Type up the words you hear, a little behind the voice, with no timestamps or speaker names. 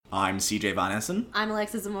I'm CJ Von Essen, I'm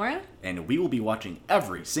Alexa Zamora. and we will be watching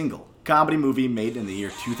every single comedy movie made in the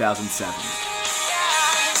year 2007.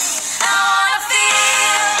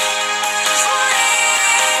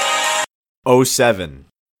 Oh, 07.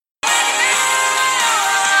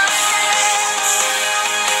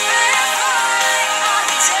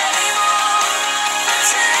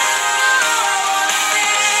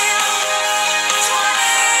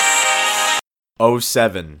 Oh,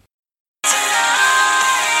 07.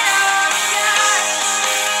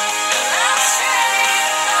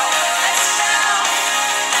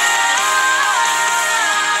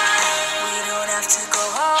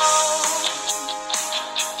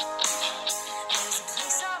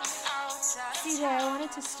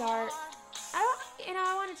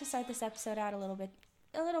 I wanted to start this episode out a little bit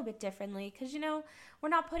differently because, we're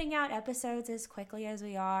not putting out episodes as quickly as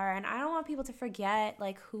we are, and I don't want people to forget,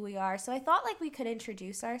 who we are. So I thought, we could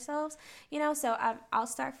introduce ourselves, so I'll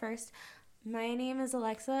start first. My name is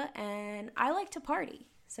Alexa, and I like to party.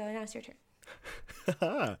 So now it's your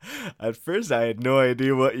turn. At first, I had no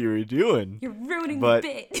idea what you were doing. You're ruining the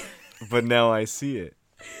bit. But now I see it.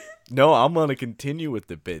 No, I'm going to continue with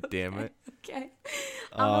the bit, damn it. Okay.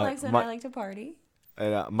 I'm Alexa, and I like to party.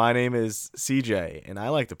 My name is CJ, and I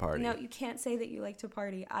like to party. No, you can't say that you like to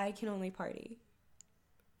party. I can only party.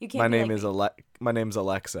 You can't. My name's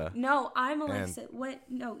Alexa. No, I'm Alexa. What?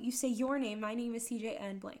 No, you say your name. My name is CJ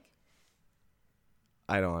and blank.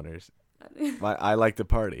 I don't understand. I like to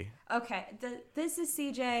party. Okay, this is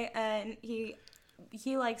CJ, and he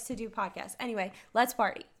likes to do podcasts. Anyway, let's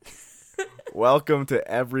party. Welcome to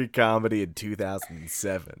Every Comedy in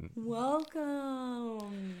 2007.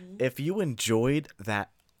 Welcome. If you enjoyed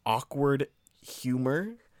that awkward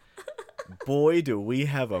humor, boy, do we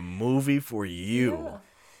have a movie for you. Yeah,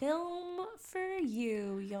 film for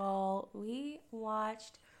you, y'all. We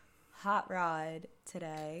watched Hot Rod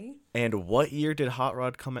today. And what year did Hot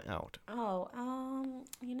Rod come out?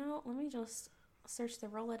 Let me just search the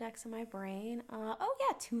Rolodex in my brain.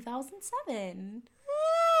 2007.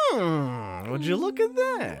 Would you look at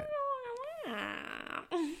that?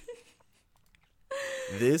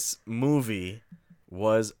 This movie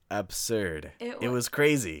was absurd. It was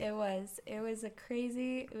crazy. It was a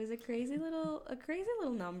crazy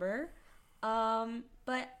little number.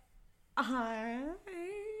 But I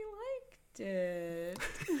liked it.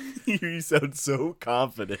 You sound so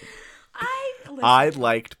confident. I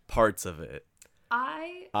liked parts of it.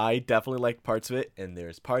 I definitely liked parts of it, and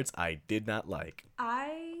there's parts I did not like.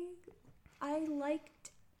 I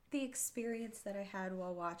liked the experience that I had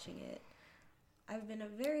while watching it. I've been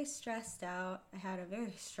very stressed out. I had a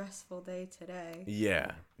very stressful day today.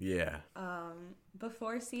 Yeah.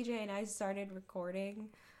 Before CJ and I started recording,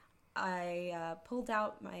 I pulled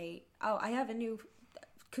out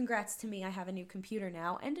congrats to me, I have a new computer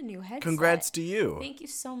now and a new headset. Congrats to you. Thank you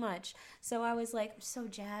so much. So I was like, I'm so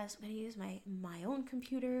jazzed. I'm going to use my own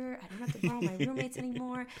computer. I don't have to borrow my roommate's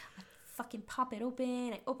anymore. I fucking pop it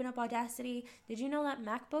open. I open up Audacity. Did you know that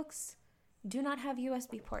MacBooks do not have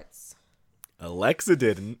USB ports? Alexa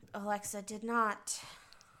didn't. Alexa did not.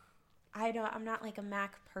 I'm not like a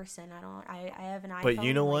Mac person. I have an iPhone. But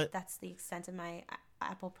you know what? That's the extent of my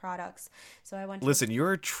Apple products. So I went. Listen,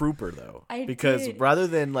 you're a trooper though. Because rather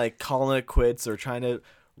than calling it quits or trying to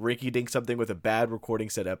rinky-dink something with a bad recording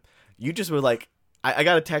setup, you just were like, I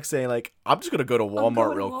got a text saying I'm just gonna go to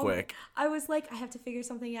Walmart real quick. I was like, I have to figure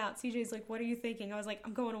something out. CJ's like, what are you thinking? I was like,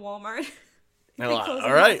 I'm going to Walmart.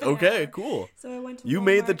 All right, okay, cool. So I went to Walmart. You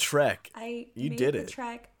made the trek. You did the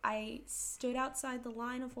trek. I stood outside the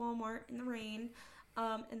line of Walmart in the rain.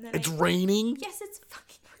 And then it's raining? Yes, it's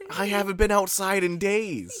fucking raining. I haven't been outside in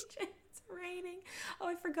days. It's raining. Oh,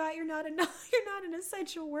 I forgot you're not an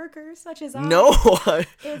essential worker such as I. No.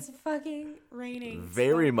 It's fucking raining.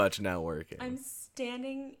 Very much not working. I'm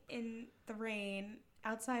standing in the rain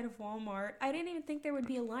outside of Walmart. I didn't even think there would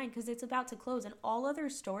be a line because it's about to close, and all other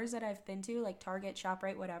stores that I've been to, like Target,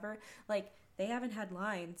 ShopRite, whatever, they haven't had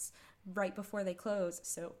lines right before they close,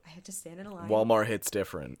 so I had to stand in a line. Walmart hits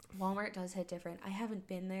different. Walmart does hit different. I haven't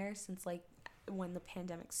been there since when the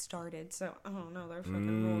pandemic started, so I don't know their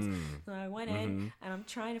fucking rules. So I went in and I'm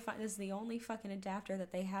trying to find. This is the only fucking adapter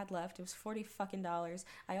that they had left. It was $40 fucking.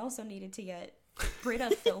 I also needed to get Brita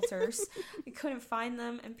filters. We couldn't find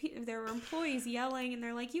them, and there were employees yelling, and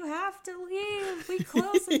they're like, "You have to leave. We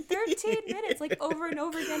close in 13 minutes," like over and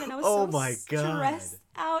over again. And I was stressed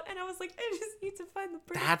out, and I was like, "I just need to find the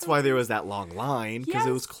Brita That's filters." why there was that long line, because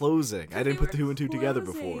it was closing. I didn't put 2 and 2 together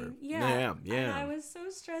closing. before. Yeah. Yeah. And I was so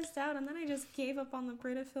stressed out, and then I just gave up on the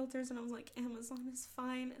Brita filters, and I was like, Amazon is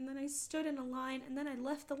fine. And then I stood in a line, and then I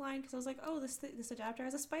left the line because I was like, oh, this adapter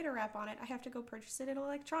has a spider wrap on it. I have to go purchase it at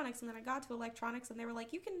electronics. And then I got to electronics, and they were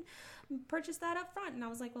like, you can purchase that up front. And I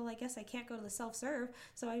was like, well, I guess I can't go to the self-serve.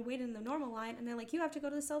 So I waited in the normal line, and they're like, you have to go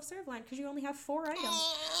to the self-serve line because you only have 4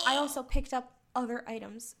 items. I also picked up other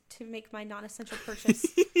items to make my non-essential purchase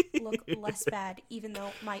look less bad, even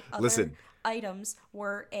though my other items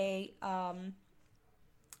were a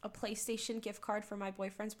PlayStation gift card for my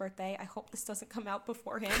boyfriend's birthday. I hope this doesn't come out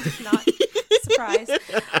beforehand. If not, surprise.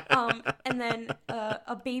 And then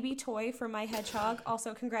a baby toy for my hedgehog.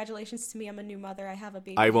 Also, congratulations to me. I'm a new mother. I have a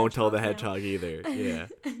baby. I won't tell the hedgehog either. Yeah.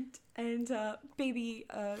 and baby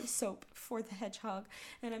soap for the hedgehog.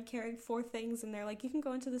 And I'm carrying 4 things, and they're like, you can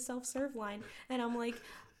go into the self-serve line. And I'm like,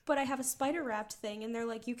 but I have a spider wrapped thing, and they're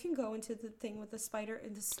like, you can go into the thing with the spider,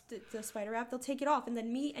 the spider wrap. They'll take it off, and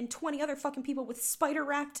then me and 20 other fucking people with spider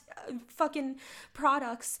wrapped fucking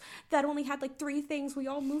products that only had like 3 things. We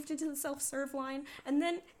all moved into the self-serve line, and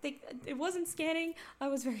then it wasn't scanning. I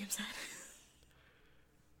was very upset.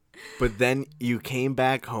 But then you came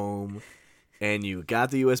back home, and you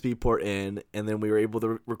got the USB port in, and then we were able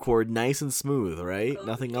to record nice and smooth, right?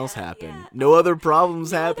 Nothing else happened. Yeah. No other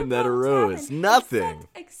problems happened that arose. Nothing.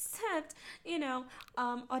 Except,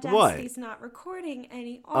 Audacity's not recording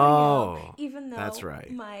any audio, even though that's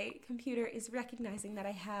right. My computer is recognizing that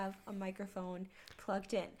I have a microphone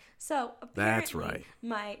plugged in. So apparently,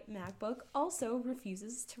 my MacBook also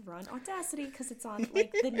refuses to run Audacity because it's on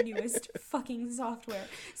like the newest fucking software.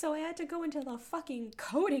 So I had to go into the fucking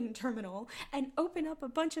coding terminal and open up a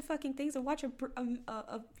bunch of fucking things and watch a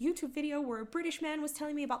YouTube video where a British man was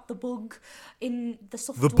telling me about the bug in the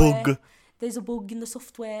software. The bug. There's a bug in the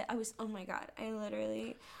software. Oh my God.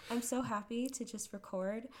 I'm so happy to just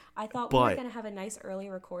record. I thought we were going to have a nice early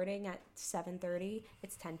recording at 7:30.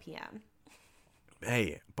 It's 10 p.m.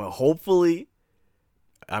 Hey, but hopefully,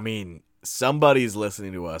 somebody's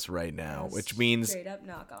listening to us right now, which means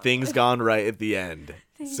things gone right at the end.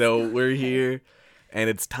 So we're here, and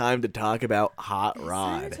it's time to talk about Hot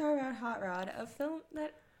Rod. It's time to talk about Hot Rod, a film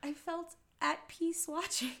that I felt at peace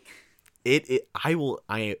watching.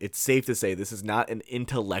 It's safe to say this is not an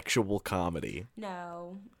intellectual comedy.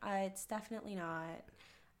 No, it's definitely not.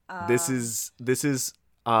 This is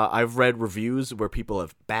I've read reviews where people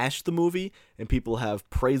have bashed the movie and people have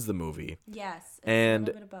praised the movie. Yes, and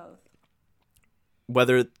a little bit of both.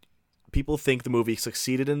 Whether people think the movie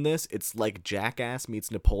succeeded in this, it's like Jackass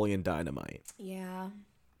meets Napoleon Dynamite. Yeah.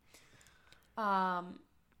 I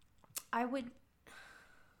would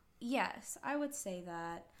say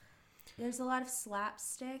that. There's a lot of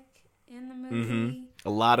slapstick in the movie. Mm-hmm. A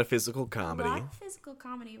lot of physical comedy.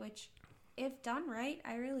 Which, if done right,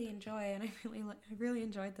 I really enjoy, and I really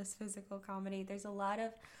enjoyed this physical comedy. There's a lot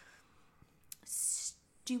of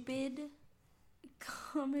stupid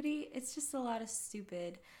comedy. It's just a lot of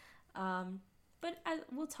stupid. But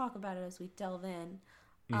we'll talk about it as we delve in.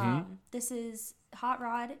 This is Hot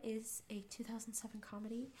Rod is a 2007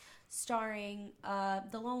 comedy starring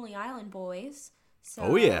the Lonely Island Boys. So,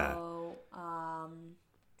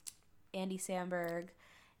 Andy Samberg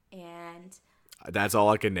and... That's all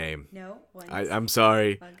I can name. No. I'm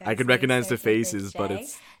sorry. I can recognize the faces, but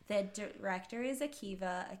it's... The director is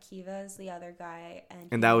Akiva. Akiva is the other guy.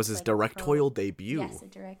 And that was his directorial debut. Yes, a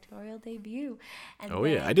directorial debut. And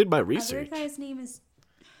I did my research. The other guy's name is...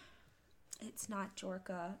 It's not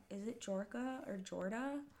Jorka. Is it Jorka or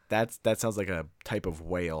Jorda? That sounds like a type of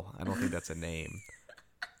whale. I don't think that's a name.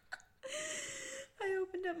 I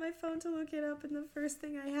opened up my phone to look it up, and the first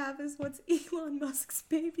thing I have is what's Elon Musk's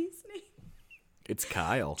baby's name? It's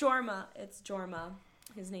Kyle. Jorma. It's Jorma.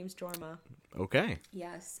 His name's Jorma. Okay.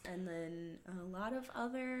 Yes, and then a lot of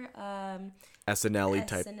other SNL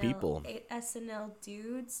type people. SNL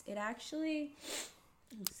dudes. It actually...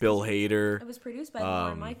 Bill Hader. It was produced by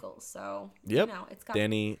Lorne Michaels, so it's got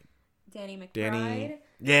Danny McBride.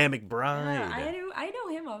 Yeah, McBride. I know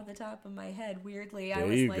him off the top of my head. Weirdly, I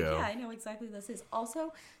was like, yeah, I know exactly who this is.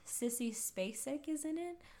 Also, Sissy Spacek is in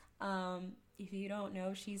it. If you don't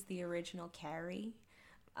know, she's the original Carrie.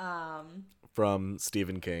 From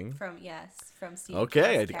Stephen King. From Stephen King.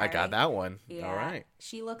 Okay, I got that one. Yeah, all right.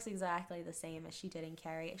 She looks exactly the same as she did in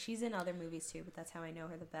Carrie. She's in other movies too, but that's how I know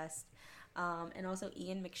her the best. And also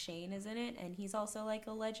Ian McShane is in it, and he's also like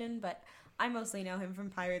a legend, but I mostly know him from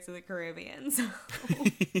Pirates of the Caribbean, so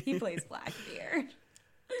he plays Blackbeard.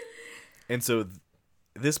 And so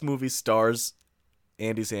this movie stars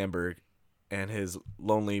Andy Samberg and his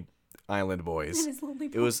Lonely Island Boys. And his Lonely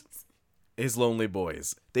Boys. It was his Lonely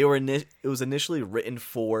Boys. It was initially written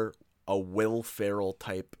for a Will Ferrell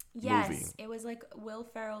type movie. Yes, it was like Will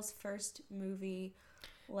Ferrell's first movie,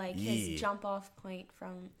 like his jump off point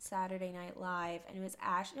from Saturday Night Live, and it was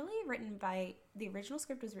actually the original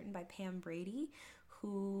script was written by Pam Brady,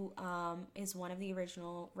 who is one of the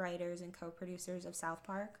original writers and co-producers of South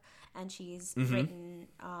Park, and she's written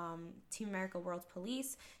Team America World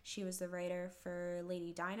Police. She was the writer for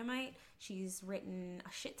Lady Dynamite. She's written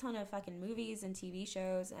a shit ton of fucking movies and TV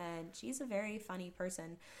shows, and she's a very funny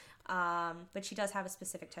person. But she does have a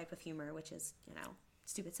specific type of humor, which is,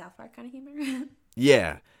 stupid South Park kind of humor.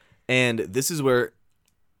 Yeah. And this is where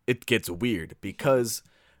it gets weird, because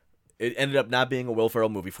it ended up not being a Will Ferrell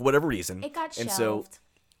movie for whatever reason. It got shelved. And so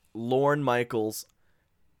Lorne Michaels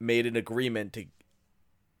made an agreement to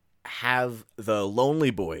have the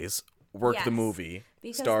Lonely Boys work the movie,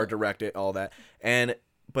 star, direct it, all that.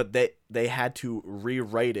 But they had to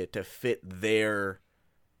rewrite it to fit their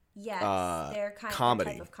their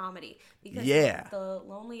comedy. type of comedy. Because the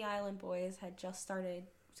Lonely Island Boys had just started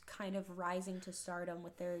kind of rising to stardom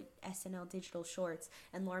with their SNL digital shorts,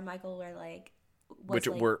 and Lorne Michaels were like,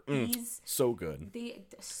 were so good. The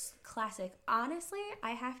classic. Honestly,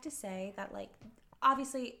 I have to say that, like,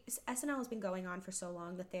 obviously SNL has been going on for so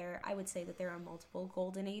long that I would say that there are multiple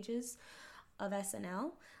golden ages of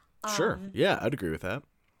SNL. Sure. Yeah, I'd agree with that.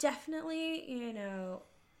 Definitely,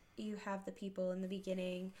 you have the people in the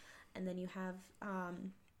beginning, and then you have,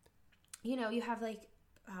 you have like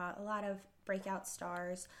a lot of breakout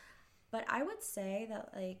stars. But I would say that,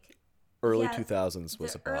 like, early 2000s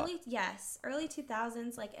was a pop. Early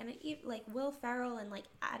 2000s, like, and like Will Ferrell and like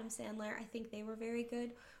Adam Sandler, I think they were very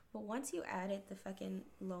good. But once you added the fucking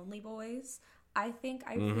Lonely Boys, I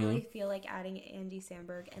really feel like adding Andy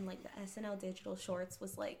Samberg and like the SNL digital shorts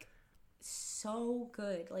was like so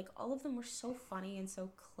good. Like, all of them were so funny and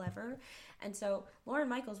so clever. And so Lorne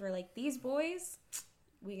Michaels were like, these boys,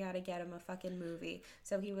 we gotta get them a fucking movie.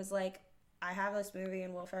 So he was like, I have this movie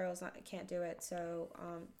and Will Ferrell can't do it, so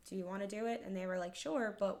do you want to do it? And they were like,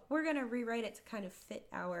 sure, but we're gonna rewrite it to kind of fit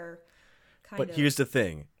our But here's the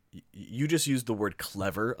thing. You just used the word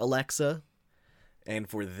clever, Alexa. And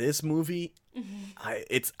for this movie,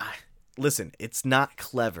 listen, it's not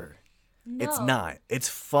clever. No. It's not. It's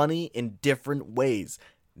funny in different ways.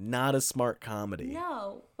 Not a smart comedy.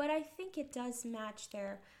 No, but I think it does match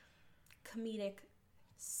their comedic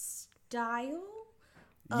style.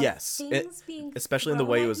 Yes, especially in the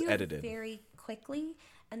way it was edited very quickly,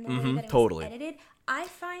 and the way that it was edited. I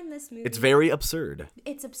find this movie, it's very absurd.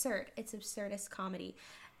 It's absurd. It's absurdist comedy.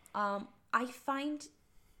 I find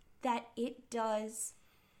that it does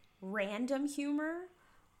random humor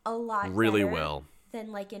a lot really better well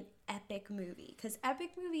than like an epic movie, because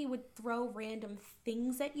epic movie would throw random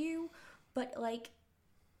things at you, but like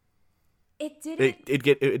it didn't.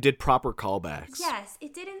 It did proper callbacks. Yes,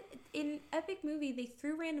 it didn't. In epic movie, they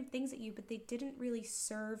threw random things at you, but they didn't really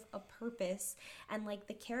serve a purpose, and like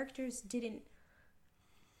the characters didn't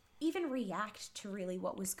even react to really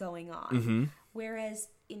what was going on. Whereas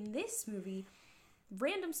in this movie,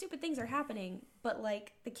 random stupid things are happening, but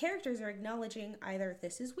like the characters are acknowledging either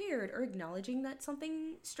this is weird or acknowledging that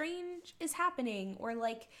something strange is happening, or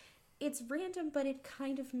like it's random, but it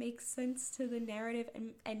kind of makes sense to the narrative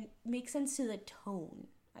and makes sense to the tone,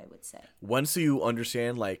 I would say. Once you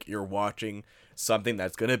understand, like, you're watching something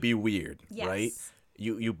that's gonna be weird, right?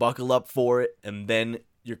 You buckle up for it, and then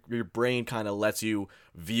your brain kind of lets you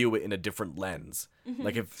view it in a different lens.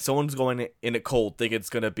 Like, if someone's going in it cold, think it's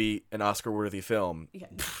gonna be an Oscar-worthy film,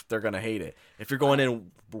 they're gonna hate it. If you're going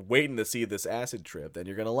in waiting to see this acid trip, then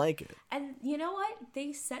you're gonna like it. And you know what?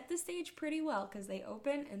 They set the stage pretty well, because they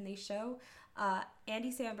open and they show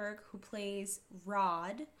Andy Samberg, who plays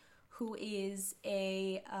Rod, who is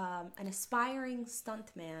an aspiring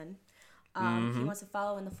stuntman. He wants to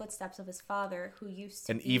follow in the footsteps of his father, who used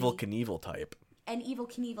to be Evel Knievel type. An Evel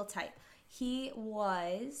Knievel type. He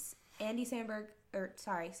was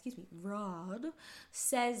Rod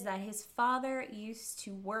says that his father used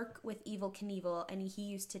to work with Evel Knievel, and he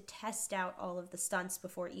used to test out all of the stunts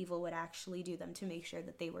before Evel would actually do them to make sure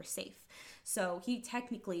that they were safe. So he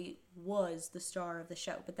technically was the star of the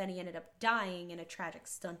show, but then he ended up dying in a tragic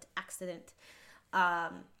stunt accident.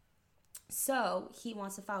 So he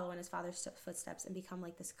wants to follow in his father's footsteps and become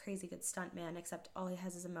like this crazy good stunt man, except all he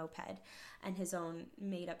has is a moped and his own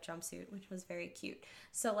made up jumpsuit, which was very cute.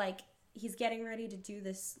 So like he's getting ready to do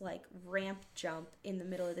this like ramp jump in the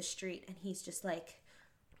middle of the street, and he's just like,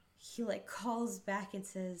 he like calls back and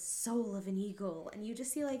says "soul of an eagle," and you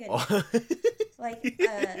just see like like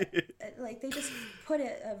they just put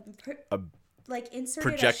like inserted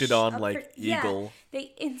projected on like eagle.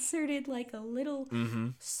 They inserted like a little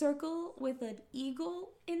circle with an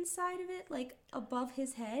eagle inside of it, like above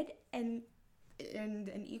his head, and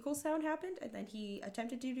an eagle sound happened, and then he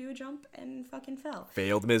attempted to do a jump and fucking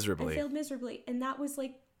failed miserably, and that was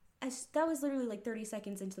like that was literally like 30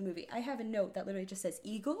 seconds into the movie. I have a note that literally just says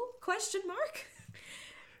eagle ?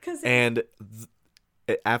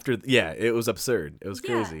 After it was absurd. It was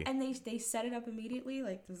crazy. And they set it up immediately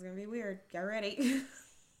like, this is gonna be weird, get ready.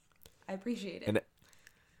 I appreciate it.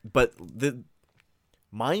 But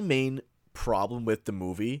my main problem with the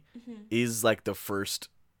movie is like the first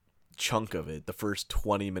chunk of it, the first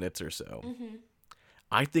 20 minutes or so.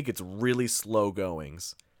 I think it's really slow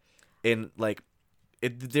goings, and like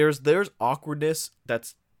there's awkwardness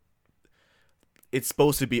it's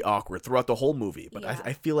supposed to be awkward throughout the whole movie, but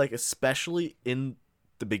I feel like especially in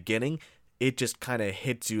the beginning, it just kind of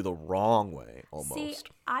hits you the wrong way almost. See,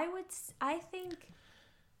 I think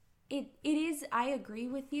it is, I agree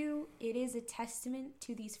with you. It is a testament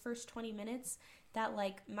to these first 20 minutes that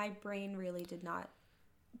like my brain really did not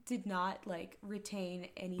like retain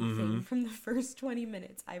anything from the first 20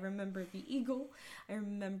 minutes. I remember the eagle. I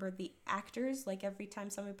remember the actors. Like every time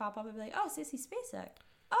somebody pop up, I'd be like, oh, Sissy Spacek.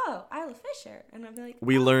 Oh, Isla Fisher. And I'd be like,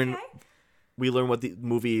 we learn okay. What the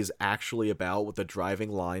movie is actually about, what the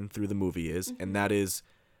driving line through the movie is, and that is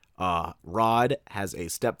Rod has a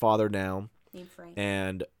stepfather now, named Frank.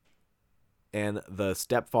 And the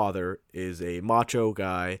stepfather is a macho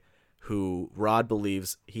guy who Rod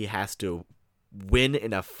believes he has to win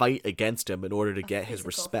in a fight against him in order to get his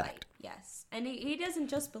respect. Fight. Yes. And he doesn't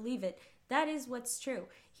just believe it. That is what's true.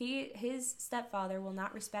 His stepfather will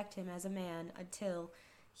not respect him as a man until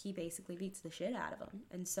he basically beats the shit out of him.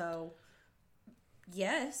 And so,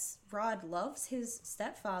 yes, Rod loves his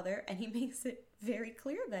stepfather, and he makes it very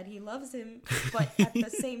clear that he loves him, but at the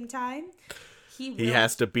same time, he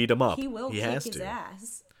has to beat him up. He will kick his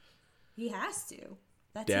ass. He has to.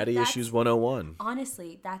 Daddy Issues 101.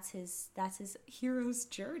 Honestly, that's his hero's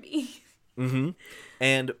journey.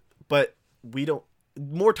 But we don't.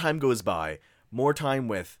 More time goes by. More time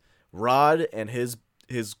with Rod and his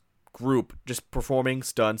group just performing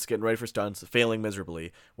stunts, getting ready for stunts, failing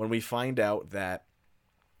miserably. When we find out that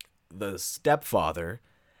the stepfather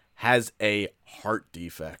has a heart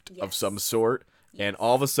defect of some sort, and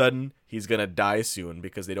all of a sudden he's gonna die soon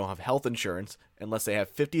because they don't have health insurance unless they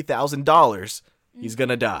have $50,000. He's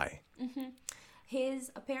gonna die.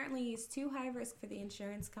 Apparently he's too high risk for the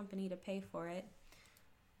insurance company to pay for it.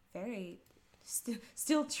 Very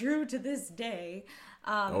still true to this day.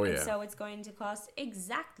 And so it's going to cost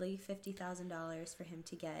exactly $50,000 for him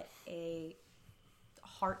to get a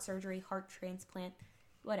heart surgery, heart transplant,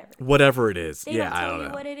 whatever it is. They don't I tell don't you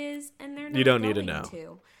know what it is, and they're not. You don't going need to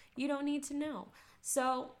know. You don't need to know.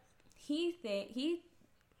 So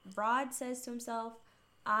Rod says to himself,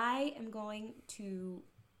 I am going to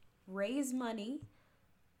raise money,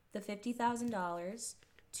 the $50,000,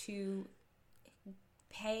 to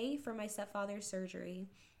pay for my stepfather's surgery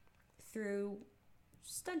through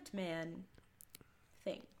stuntman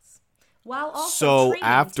things, while also training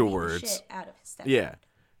afterwards, to beat the shit out of his stepfather.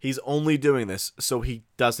 He's only doing this so he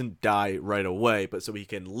doesn't die right away, but so he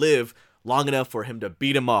can live long enough for him to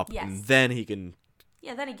beat him up, and then he can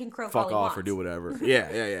croak fuck off or do whatever.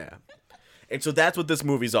 Yeah. And so that's what this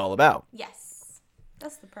movie's all about. Yes,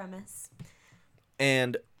 that's the premise.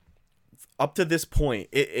 And up to this point,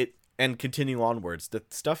 it and continuing onwards, the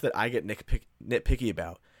stuff that I get nitpicky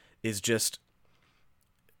about is just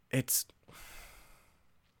it's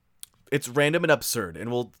random and absurd,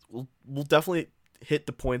 and we'll definitely hit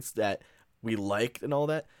the points that we liked and all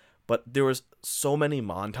that. But there was so many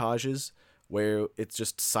montages where it's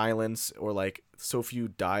just silence or like so few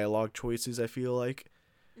dialogue choices. I feel like.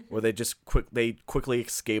 Where they just quickly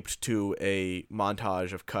escaped to a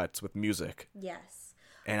montage of cuts with music. Yes.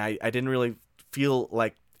 And I didn't really feel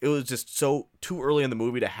like it was just so too early in the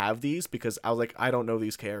movie to have these, because I was like, I don't know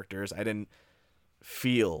these characters. I didn't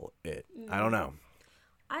feel it. I don't know.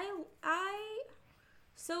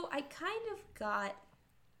 So I kind of got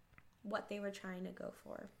what they were trying to go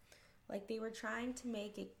for. Like they were trying to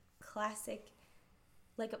make a classic,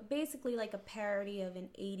 basically like a parody of an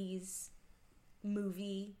 80s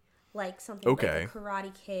movie, like something like a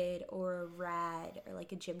Karate Kid or a Rad or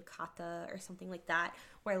like a Gymkata or something like that,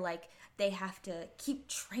 where like they have to keep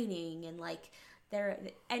training and like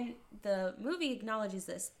and the movie acknowledges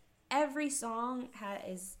this. Every song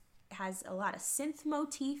is has a lot of synth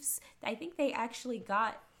motifs. I think they actually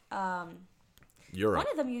got Europe.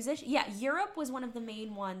 one of the musicians. Yeah, Europe was one of the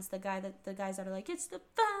main ones. The guys that are like, it's the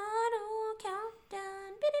final countdown.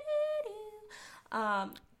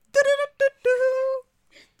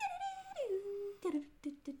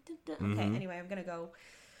 Okay, anyway, I'm gonna go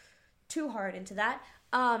too hard into that.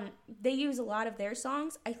 They use a lot of their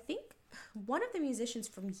songs. I think one of the musicians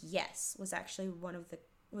from Yes was actually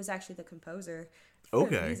the composer for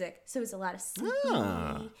the music. So it's a lot of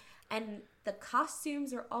synthy, and the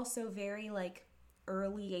costumes are also very like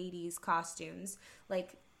early 80s costumes,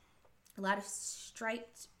 like a lot of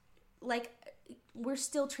striped, like we're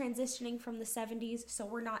still transitioning from the 70s, so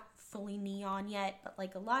we're not fully neon yet, but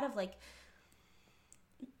like a lot of like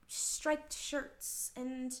striped shirts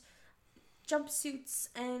and jumpsuits,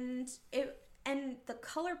 and the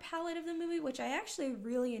color palette of the movie, which I actually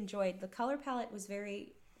really enjoyed. The color palette was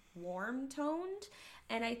very warm toned,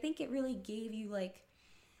 and I think it really gave you like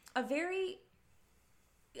a very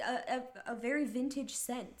vintage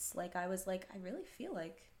sense. Like I was like, I really feel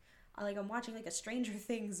like I'm watching like a Stranger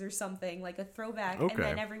Things or something, like a throwback.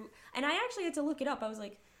 Okay. And I actually had to look it up. I was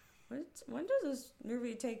like, when does this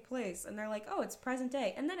movie take place? And they're like, oh, it's present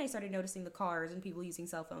day. And then I started noticing the cars and people using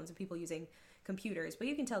cell phones and people using computers. But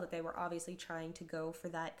you can tell that they were obviously trying to go for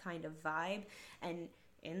that kind of vibe. And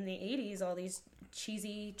in the 80s, all these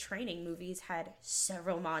cheesy training movies had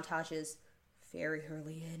several montages very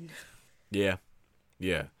early in. Yeah.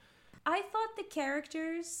 I thought the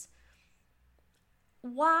characters,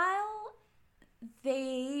 while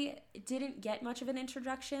they didn't get much of an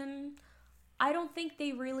introduction, I don't think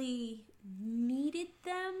they really needed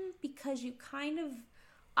them, because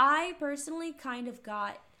I personally kind of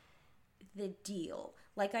got the deal.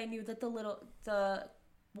 Like, I knew that the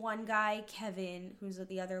one guy, Kevin, who's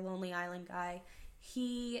the other Lonely Island guy,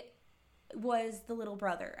 he was the little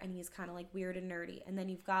brother, and he's kind of like weird and nerdy. And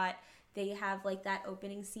then they have like that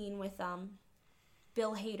opening scene with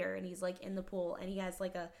Bill Hader, and he's like in the pool, and he has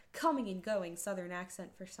like a coming and going Southern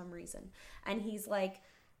accent for some reason, and he's like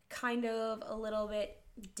kind of a little bit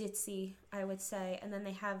ditzy, I would say. And then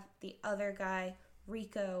they have the other guy,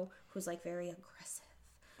 Rico, who's like very aggressive.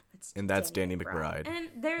 That's Danny McBride. And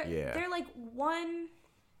they're like one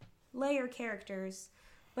layer characters,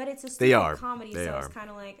 but it's a They stupid are. comedy, They so are. it's kind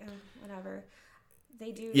of like whatever.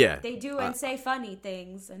 They do. Yeah. They do and say funny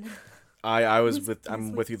things, and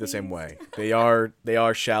I'm with you the same way. They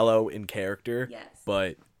are shallow in character, yes,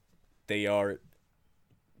 but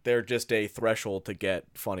they're just a threshold to get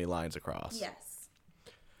funny lines across. yes,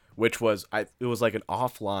 Which was it was like an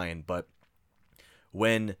offline, but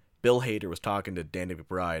when Bill Hader was talking to Danny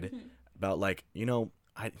McBride about like, you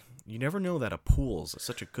never know that a pool's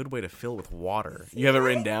such a good way to fill with water. You have it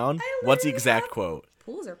written down? What's the exact quote?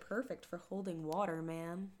 Pools are perfect for holding water,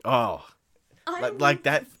 man. Oh. Like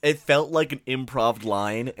that, it felt like an improv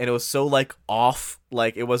line, and it was so like off,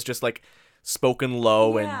 like it was just like spoken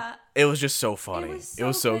low, and it was just so funny. It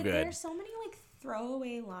was so good. There's so many like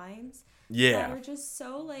throwaway lines Yeah. that are just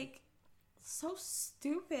so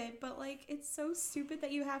stupid, but like it's so stupid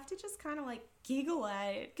that you have to just kind of like giggle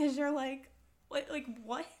at it, because you're like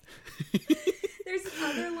what? There's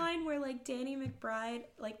another line where like Danny McBride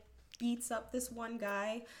like beats up this one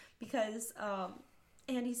guy because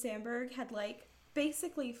Andy Samberg had like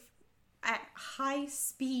basically at high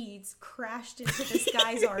speeds crashed into this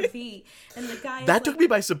guy's RV, and the guy that took me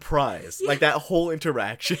by surprise. Yeah. Like that whole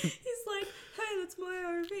interaction. He's like, "Hey, that's my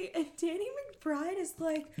RV," and Danny McBride is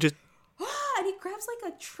like, just. And he grabs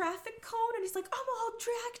like a traffic cone, and he's like, "I'm all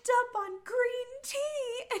dragged up on green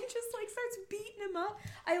tea," and just like starts beating him up.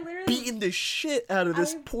 I literally beating the shit out of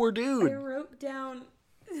this poor dude. I wrote down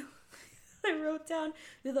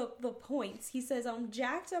the points. He says, "I'm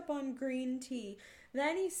jacked up on green tea."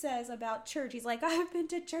 Then he says about church, he's like, "I've been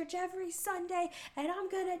to church every Sunday, and I'm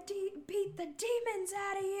gonna beat the demons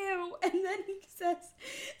out of you." And then he says,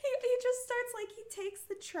 he just starts like, he takes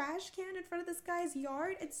the trash can in front of this guy's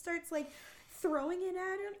yard and starts like throwing it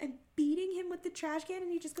at him and beating him with the trash can,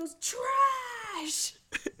 and he just goes, "Trash!"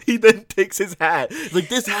 He then takes his hat. Like,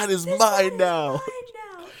 this hat is mine now.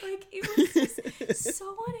 Like, it was just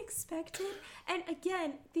so unexpected. And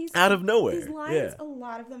again, these out of nowhere. These lines, a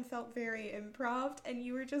lot of them felt very improv, and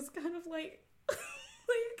you were just kind of like,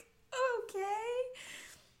 like, okay.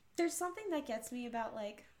 There's something that gets me about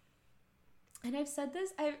like, and I've said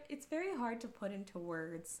this, it's very hard to put into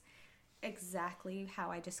words exactly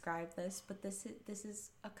how I describe this, but this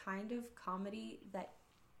is a kind of comedy that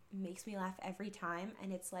makes me laugh every time,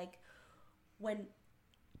 and it's like when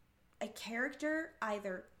a character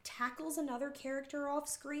either tackles another character off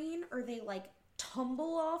screen or they like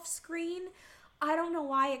tumble off screen. I don't know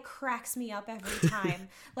why it cracks me up every time.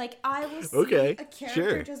 Like, I will see Okay, a character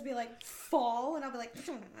sure. just be like, fall, and I'll be like,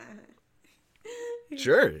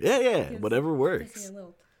 Sure. Yeah. Gives- Whatever gives works. me a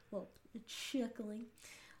little chuckling.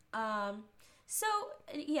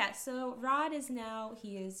 So Rod is now,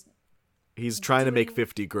 He's trying to make doing-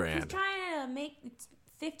 50 he's grand. trying to make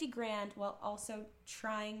 50 grand while also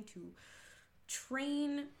trying to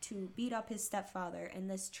train to beat up his stepfather. And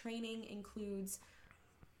this training includes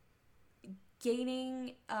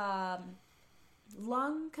gaining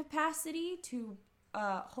lung capacity to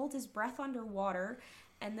hold his breath underwater,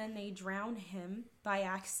 and then they drown him by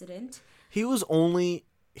accident. He only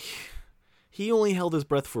held his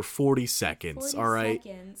breath for 40 seconds, 40 all right?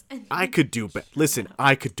 seconds, and I could do better. Listen,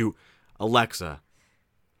 I could do... Alexa,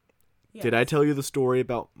 did I tell you the story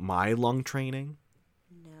about my lung training?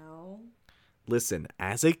 No. Listen,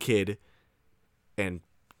 as a kid, and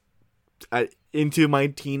into my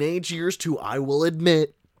teenage years too, I will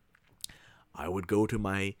admit, I would go to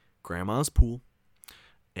my grandma's pool,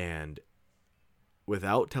 and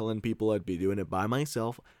without telling people I'd be doing it by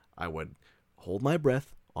myself, I would hold my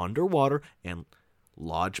breath underwater and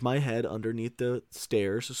lodge my head underneath the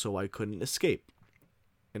stairs so I couldn't escape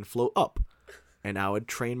and float up. And I would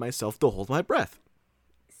train myself to hold my breath.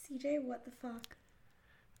 CJ, what the fuck?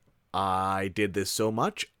 I did this so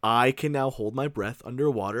much, I can now hold my breath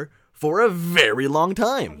underwater for a very long Have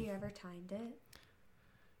time. you ever timed it?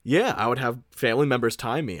 Yeah, I would have family members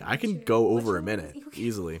time me. I can go over a minute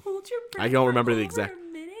easily. Hold your breath I don't for remember the over exact-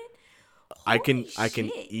 a minute? I can Holy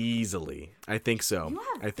shit. easily. I think so. You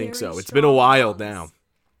have I think very so. It's been a strong while lungs. now.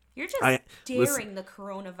 You're just I- daring listen, the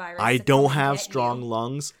coronavirus. I to come don't and have get strong you.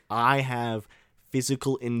 lungs. I have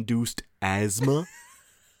physical induced asthma.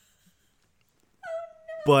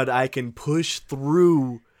 But I can push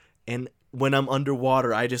through, and when I'm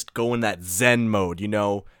underwater, I just go in that Zen mode, you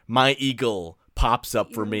know? My eagle pops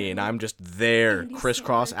up for me, and I'm just there, Andy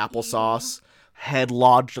crisscross Samberg applesauce, head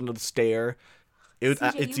lodged under the stair.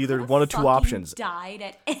 CJ, It's you either could've one of two fucking options. Died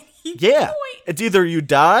at any Yeah, point. it's either you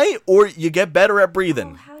die or you get better at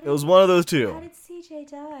breathing. How It was one of those two. How did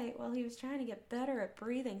CJ die? Well, he was trying to get better at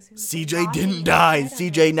breathing. So he was CJ rocking didn't his die. head under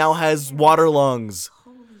CJ now has water lungs.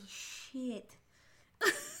 Holy shit.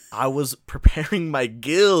 I was preparing my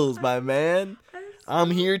gills, my man.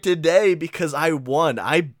 I'm here today because I won.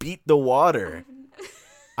 I beat the water.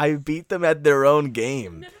 I beat them at their own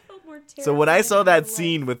game. Never felt more So when I terrified saw in my that life.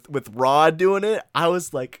 scene with Rod doing it, I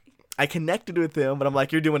was like, I connected with him, but I'm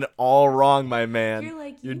like, you're doing it all wrong, my man. You're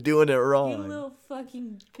like, You're you- doing it You wrong. little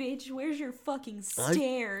fucking bitch, where's your fucking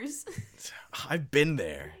stairs? I've been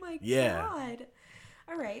there. Oh my yeah. god.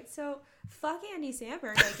 Alright, so fuck Andy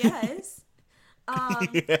Samberg, I guess.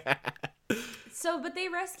 But they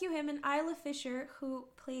rescue him, and Isla Fisher, who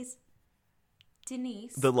plays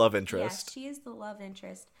Denise. The love Yes, interest. she is the love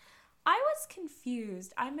interest. I was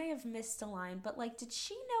confused. I may have missed a line, but like, did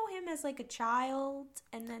she know him as like a child,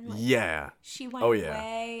 and then like Yeah. she went Oh, yeah.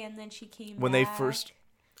 away, and then she came When back? they first,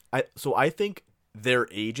 I think their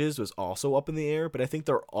ages was also up in the air, but I think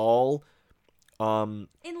they're all, in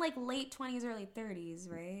like late 20s, early 30s,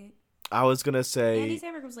 right? I was gonna Andy say,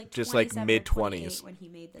 Samberg was like just, like, 27 or mid-twenties. 28 when he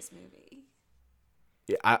made this movie.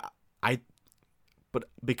 yeah, but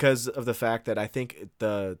because of the fact that I think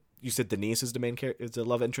you said Denise is the main character, is the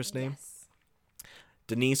love interest name. Yes.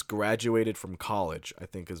 Denise graduated from college, I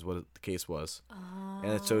think is what the case was.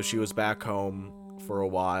 And so she was back home for a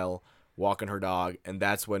while, walking her dog, and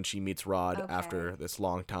that's when she meets Rod Okay. after this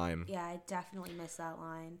long time. Yeah, I definitely missed that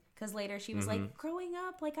line. Because later she was Mm-hmm. like, growing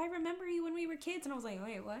up, like, I remember you when we were kids. And I was like,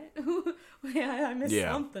 wait, what? Yeah, I missed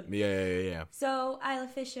Yeah. something. Yeah. So Isla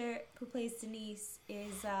Fisher, who plays Denise,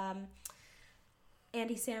 is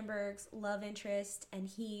Andy Samberg's love interest. And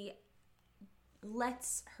he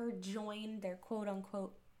lets her join their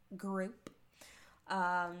quote-unquote group.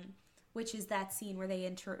 Which is that scene where they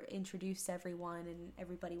introduce everyone and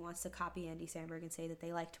everybody wants to copy Andy Samberg and say that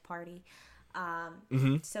they like to party.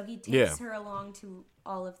 So he takes her along to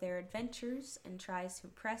all of their adventures and tries to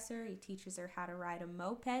impress her. He teaches her how to ride a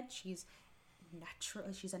moped. She's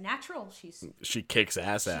natural. She's a natural. She kicks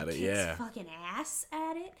ass at it, Kicks yeah. fucking ass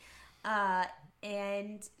at it.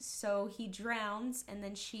 And so he drowns, and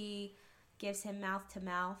then she gives him mouth to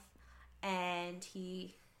mouth, and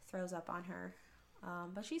he throws up on her.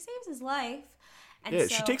 But she saves his life. And Yeah, so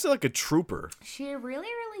she takes it like a trooper. she really,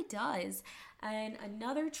 really does. And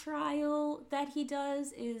another trial that he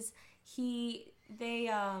does is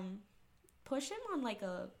they push him on like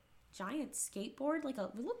a giant skateboard,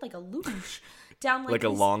 it looked like a luge down Like a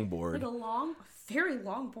this- longboard. like a very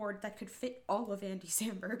long board that could fit all of Andy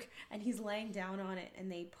Samberg, and he's laying down on it,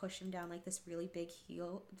 and they push him down like this really big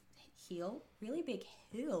hill,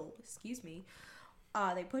 excuse me.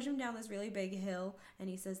 They push him down this really big hill, and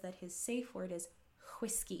he says that his safe word is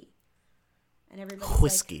whiskey. And everybody's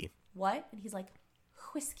Whiskey. like, what? And he's like,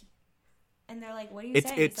 whiskey. And they're like, what are you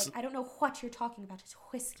saying? He's like, I don't know what you're talking about. It's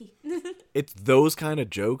whiskey. It's those kind of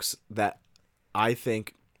jokes that I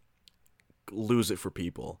think lose it for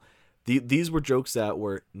people. These were jokes that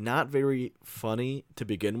were not very funny to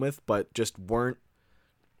begin with, but just weren't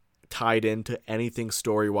tied into anything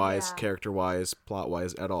story-wise, character-wise,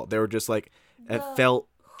 plot-wise at all. They were just like, it felt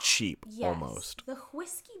cheap, almost. The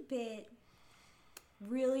whiskey bit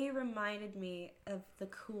really reminded me of the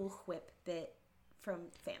Cool Whip bit from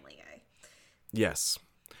Family Guy. Yes.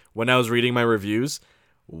 When I was reading my reviews,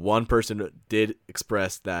 one person did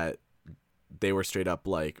express that they were straight up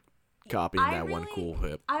like copying one Cool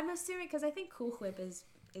Whip. I'm assuming, because I think Cool Whip is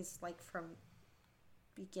like from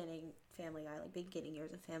beginning Family Guy, like beginning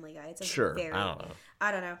years of Family Guy. It's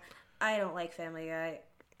I don't know. I don't like Family Guy.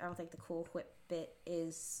 I don't think the Cool Whip bit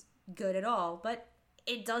is good at all, but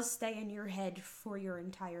it does stay in your head for your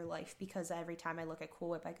entire life, because every time I look at Cool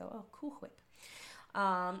Whip, I go, oh, Cool Whip.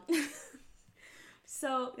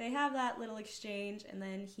 So they have that little exchange, and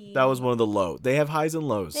then that was one of the lows. They have highs and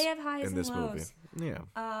lows. They have highs in this and lows. Movie.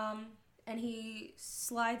 Yeah. And he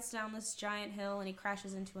slides down this giant hill, and he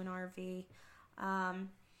crashes into an RV.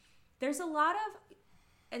 There's a lot of,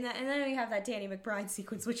 and then we have that Danny McBride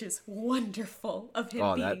sequence, which is wonderful, of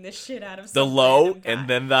him beating the shit out of some the low random guy. And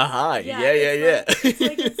then the high. Yeah. It's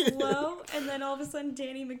like it's low, and then all of a sudden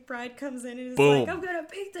Danny McBride comes in and is Boom. like, I'm gonna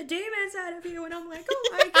beat the demons out of you, and I'm like, oh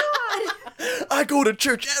my god. I go to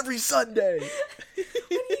church every Sunday. When he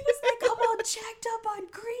was like, I'm all jacked up on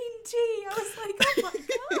green tea, I was like, oh my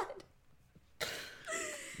god.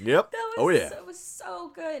 Yep. It was so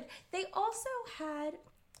good. They also had,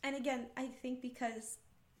 and again, I think because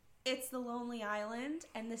it's the Lonely Island,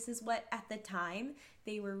 and this is what at the time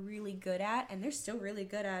they were really good at, and they're still really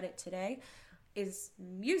good at it today, is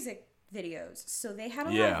music videos. So they had a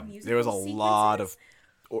lot of musical there was a sequences. lot of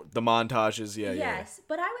the montages. Yes,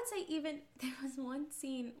 but I would say even there was one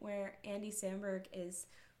scene where Andy Samberg is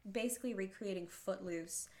basically recreating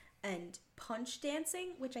Footloose and punch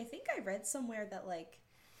dancing, which I think I read somewhere that like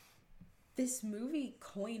this movie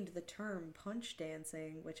coined the term punch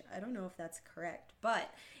dancing, which I don't know if that's correct, but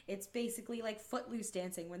it's basically like Footloose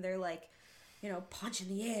dancing when they're like, you know, punch in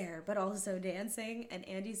the air, but also dancing. And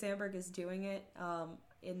Andy Samberg is doing it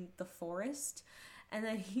in the forest. And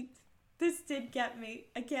then this did get me.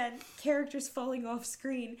 Again, characters falling off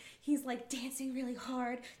screen. He's like dancing really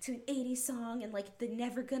hard to an 80s song and like the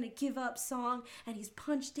Never Gonna Give Up song. And he's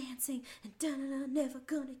punch dancing and da-na-na, never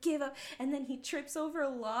gonna give up. And then he trips over a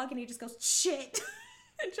log and he just goes, shit.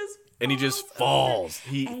 And he just falls.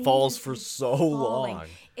 He falls for so long.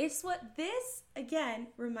 It's what this, again,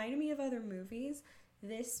 reminded me of other movies.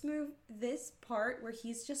 This part where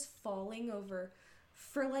he's just falling over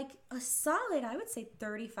for like a solid, I would say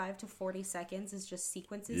 35 to 40 seconds is just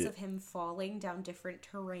sequences of him falling down different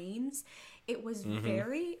terrains. It was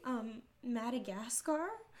very Madagascar.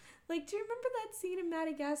 Like, do you remember that scene in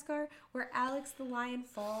Madagascar where Alex the lion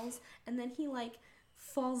falls and then he like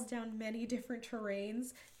falls down many different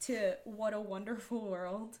terrains to What a Wonderful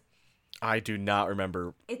World? I do not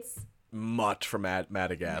remember much from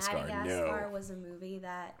Madagascar. Madagascar was a movie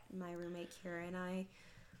that my roommate Kira and I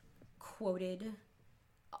quoted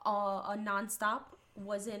a nonstop.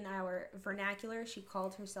 Was in our vernacular. She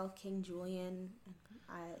called herself King Julian.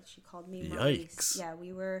 She called me Maurice. Yikes. Yeah,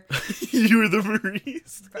 we were. You were the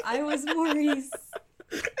Maurice. I was Maurice.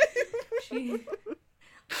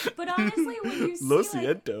 But honestly, when you see, Lo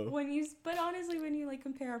siento. but honestly, when you like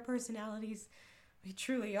compare our personalities, we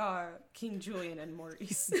truly are King Julian and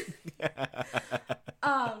Maurice. But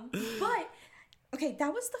okay,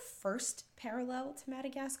 that was the first parallel to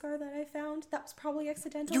Madagascar that I found. That was probably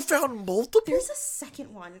accidental. You found multiple? There's a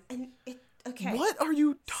second one, and okay. What are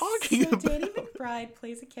you talking about? Danny McBride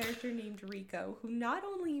plays a character named Rico, who not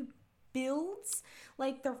only builds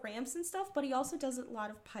like the ramps and stuff, but he also does a lot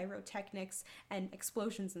of pyrotechnics and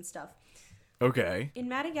explosions and stuff. Okay. In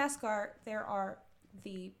Madagascar, there are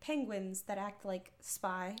the penguins that act like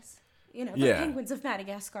spies. You know, the penguins of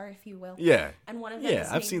Madagascar, if you will. Yeah. And one of them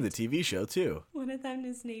I've seen the TV show too. One of them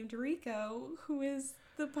is named Rico, who is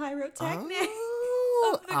the pyrotechnic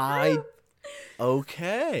of the group.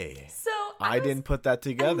 Okay. So I didn't put that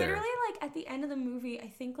together. Literally, like at the end of the movie, I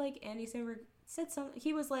think like Andy Samberg said something.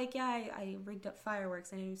 He was like, "Yeah, I rigged up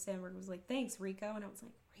fireworks," and Andy Samberg was like, "Thanks, Rico," and I was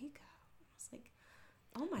like, "Rico." I was like,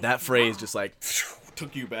 "Oh my." That God. phrase just like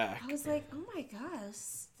took you back. I was like, "Oh my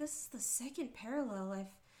gosh, this is the second parallel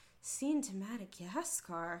I've seen to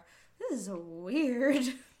Madagascar. This is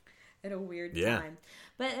weird." at a weird Yeah. time.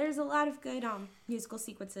 But there's a lot of good musical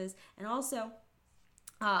sequences, and also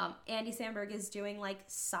Andy Samberg is doing like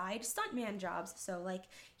side stuntman jobs. So like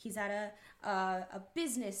he's at a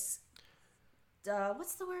business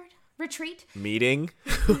what's the word? Retreat. Meeting.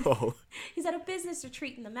 Oh. He's at a business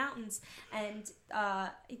retreat in the mountains, and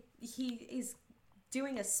he is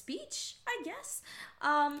doing a speech, I guess.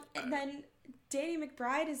 And then Danny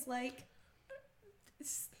McBride is like,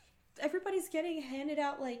 everybody's getting handed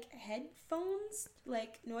out like headphones,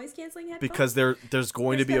 like noise canceling headphones, Because there's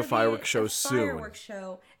going to be a fireworks show soon. Fireworks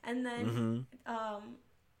show, and then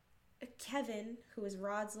Kevin, who is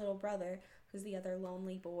Rod's little brother, who's the other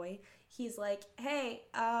lonely boy, he's like, "Hey,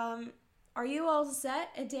 are you all set?"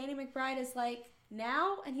 And Danny McBride is like,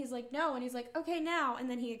 "Now?" And he's like, "No." And he's like, "Okay, now." And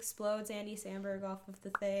then he explodes Andy Samberg off of the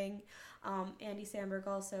thing. Andy Samberg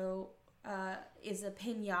also is a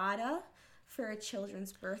piñata for a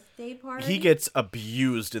children's birthday party. He gets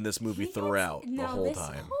abused in this movie throughout the whole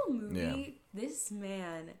time. This whole movie, this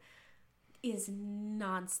man is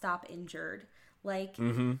nonstop injured. Like,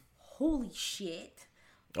 holy shit.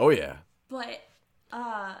 Oh yeah. But,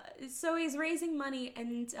 so he's raising money,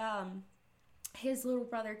 and his little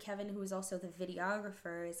brother Kevin, who is also the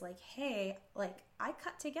videographer, is like, "Hey, like, I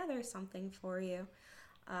cut together something for you."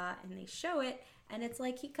 And they show it, and it's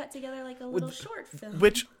like he cut together like a little short film.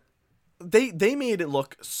 Which they made it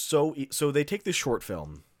look so they take this short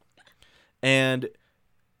film, and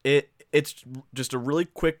it's just a really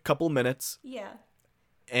quick couple minutes. Yeah.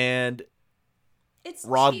 And it's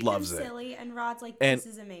Rod cheap loves and it. silly, and Rod's like, "This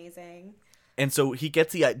is amazing." And so he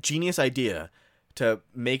gets the genius idea to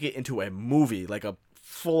make it into a movie, like a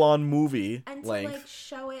full-on movie And length. to like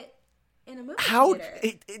show it in a movie How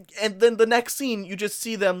theater. and then the next scene, you just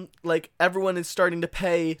see them, like, everyone is starting to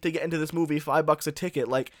pay to get into this movie, $5 a ticket,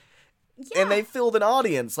 like, Yeah. and they filled an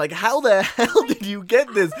audience. Like, how the hell did you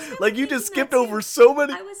get this? Like, you just skipped over too. so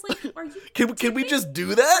many. I was like, "Are you? Can we just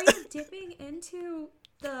do Are that? you dipping into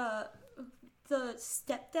the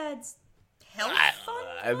stepdad's health fund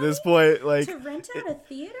At money this point, like, to rent out a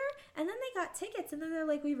theater?" And then they got tickets, and then they're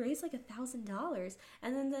like, "We raised like $1,000,"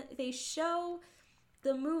 and then they show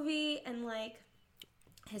the movie, and like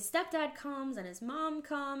his stepdad comes and his mom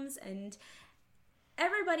comes, and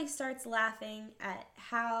everybody starts laughing at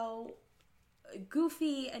how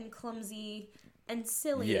goofy and clumsy and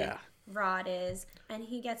silly Yeah. Rod is, and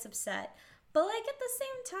he gets upset. But like at the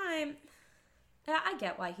same time, I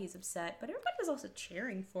get why he's upset, but everybody was also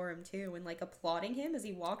cheering for him too and like applauding him as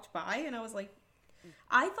he walked by, and I was like,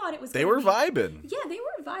 I thought it was they gonna were be, vibing. Yeah, they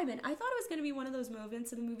were vibing. I thought it was going to be one of those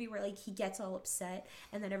moments in the movie where like he gets all upset,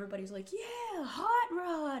 and then everybody's like, "Yeah, hot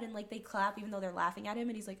Rod," and like they clap even though they're laughing at him,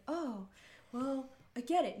 and he's like, "Oh, well, I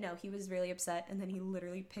get it." No, he was really upset, and then he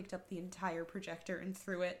literally picked up the entire projector and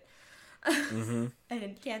threw it.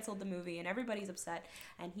 And canceled the movie, and everybody's upset,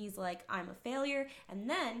 and he's like, "I'm a failure." And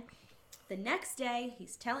then the next day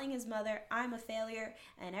he's telling his mother, "I'm a failure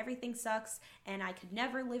and everything sucks and I could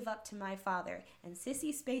never live up to my father." And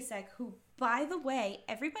Sissy Spacek, who, by the way,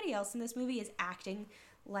 everybody else in this movie is acting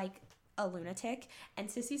like a lunatic, and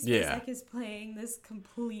Sissy Spacek is playing this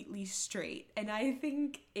completely straight, and I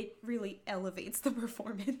think it really elevates the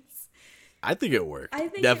performance. I think it worked. I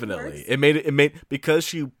think it definitely. works. It made because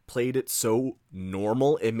she played it so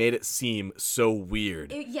normal, it made it seem so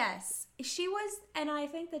weird. Yes, she was, and I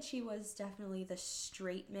think that she was definitely the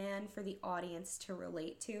straight man for the audience to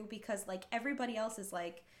relate to, because like everybody else is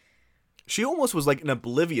like, She almost was like an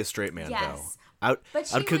oblivious straight man, Yes. though. But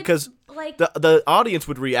she would, Because like- the audience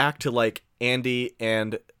would react to like Andy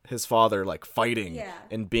and his father like fighting Yeah.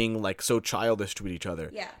 and being like so childish to each other.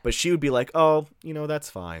 Yeah. But she would be like, "Oh, that's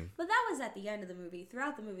fine." but that was at the end of the movie.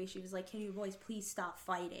 Throughout the movie, she was like, "Can you boys please stop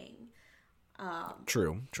fighting?"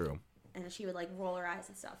 True. And she would like roll her eyes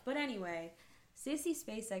and stuff. But anyway, Sissy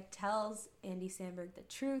Spacek tells Andy Samberg the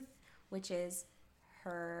truth, which is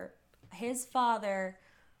his father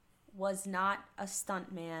was not a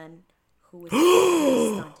stuntman who was in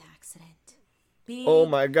a stunt accident. Oh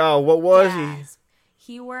my god, what was he? Yes.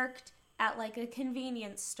 He worked at like a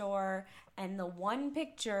convenience store, and the one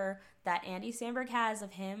picture that Andy Samberg has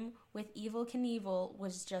of him with Evel Knievel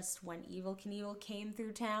was just when Evel Knievel came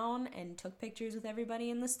through town and took pictures with everybody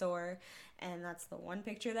in the store, and that's the one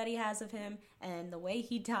picture that he has of him. And the way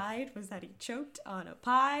he died was that he choked on a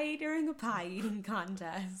pie during a pie eating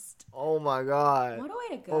contest. Oh my god. What a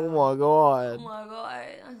way to go. Oh my god. Oh my god.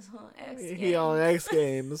 That's on X He Games. on X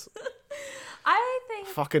Games. I think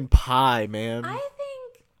Fucking pie, man. I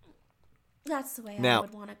think that's the way I Now-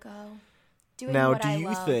 would want to go. Doing Now, what do I you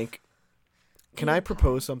love. think... Can I Eating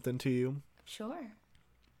propose something to you? Sure.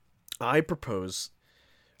 I propose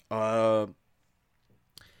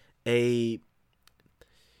a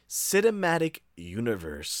cinematic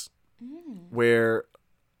universe where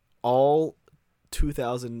all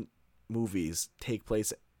 2000 movies take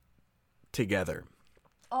place together.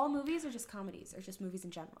 All movies or just comedies or just movies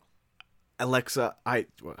in general? Alexa,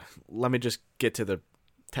 let me just get to the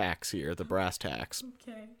tacks here, the brass tacks.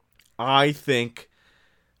 Okay. I think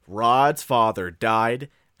Rod's father died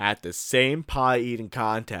at the same pie eating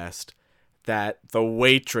contest that The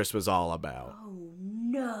Waitress was all about. Oh,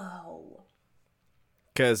 no.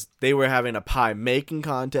 Because they were having a pie making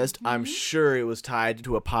contest. I'm sure it was tied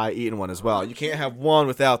to a pie eating one as well. You can't have one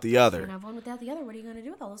without the other. You can't have one without the other. What are you going to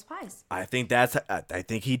do with all those pies? I think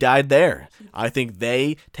he died there. I think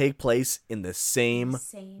they take place in the same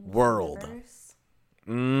world. Universe.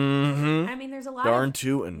 Mm-hmm. I mean, there's a lot Darn of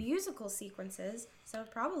tootin'. musical sequences, so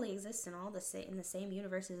it probably exists in in the same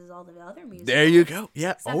universes as all the other musicals. There you go.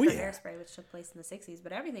 Yeah. Except Oh for yeah. Hairspray, which took place in the 60s,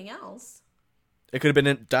 but everything else It could have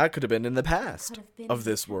been that could have been in the past could have been of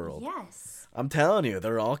this world. Yes. I'm telling you,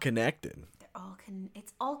 they're all connected.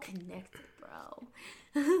 It's all connected, bro.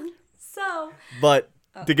 So, But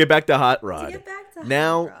to get back to Hot Rod. to get back to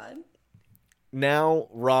now, Hot Rod. Now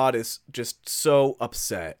Rod is just so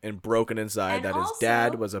upset and broken inside And that his also-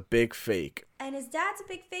 dad was a big fake. And his dad's a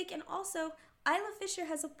big fake, and also Isla Fisher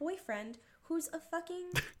has a boyfriend who's a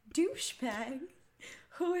fucking douchebag,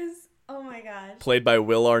 who is, oh my gosh, Played by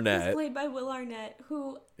Will who's Arnett. played by Will Arnett,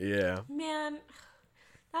 who, Yeah. man,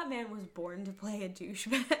 that man was born to play a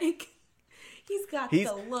douchebag. He's got He's-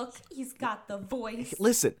 the look, he's got the voice.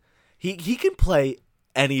 Listen, he can play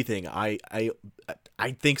anything. I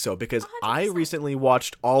think so because I 100%. recently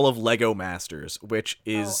watched all of Lego Masters, which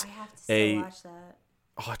is I have to still a watch that.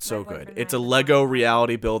 oh, it's so My good. boyfriend and It's I a have been Lego talking about it.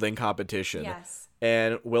 reality building competition. Yes.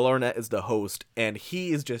 And Will Arnett is the host, and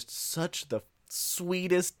he is just such the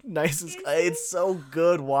sweetest, nicest guy. It's so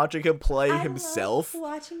good watching him play I himself. love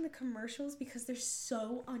watching the commercials because they're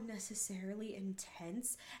so unnecessarily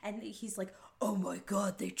intense, and he's like, "Oh my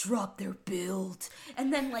god, they dropped their build,"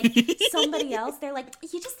 and then like somebody else, they're like,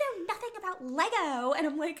 "You just know nothing about Lego," and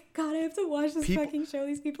I'm like, "God, I have to watch this fucking show.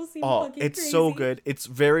 These people seem Oh, fucking it's crazy." so good. It's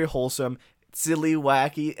very wholesome, silly,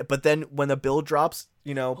 wacky. But then when the bill drops,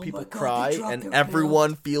 people my God, they cry dropped and their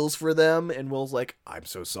everyone feels for them. And Will's like, "I'm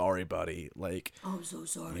so sorry, buddy. Like, I'm so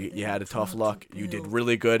sorry. you had a tough luck. You did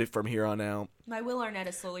really good from here on out." My Will Arnett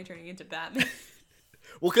is slowly turning into Batman.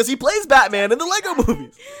 Well, because he plays Batman in the Lego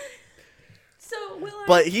movies. So Will Arnett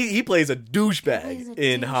But he plays a plays douchebag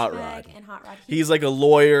a in Hot douchebag Rod. in Hot Rod. He's like a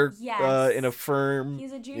lawyer Yes. in a firm.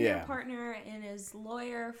 He's a junior Yeah. partner in his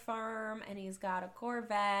lawyer firm, and he's got a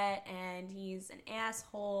Corvette, and he's an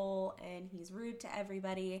asshole, and he's rude to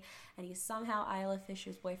everybody, and he's somehow Isla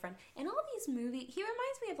Fisher's boyfriend. In all these movies, he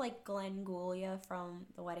reminds me of like Glenn Goulia from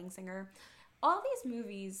The Wedding Singer. All these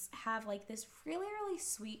movies have like this really, really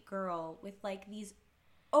sweet girl with like these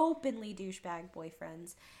openly douchebag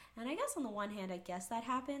boyfriends. And I guess on the one hand, I guess that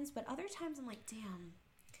happens, but other times I'm like, damn.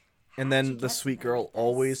 how And did you then get the sweet something girl like this?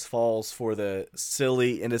 always falls for the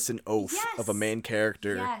silly, innocent oath of a Yes. main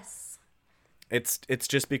character. Yes. It's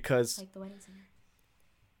just because Like The Wedding Singer.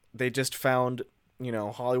 they just found,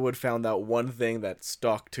 Hollywood found that one thing that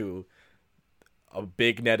stuck to a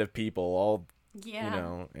big net of people, all,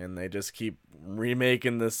 Yeah. and they just keep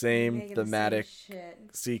remaking the same Making the same thematic shit.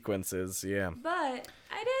 sequences. Yeah. But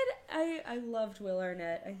I loved Will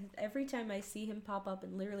Arnett. Every time I see him pop up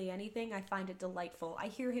in literally anything, I find it delightful. I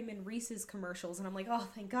hear him in Reese's commercials, and I'm like, oh,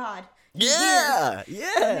 thank God. He's Yeah. here.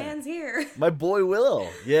 Yeah. The man's here. My boy Will.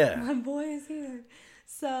 Yeah. My boy is here.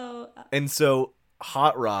 So, And so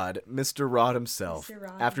Hot Rod, Mr. Rod himself, Mr.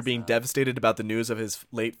 Rod after being himself. devastated about the news of his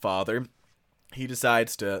late father, he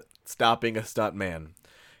decides to stop being a stuntman.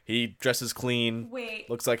 He dresses clean, wait.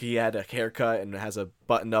 looks like he had a haircut and has a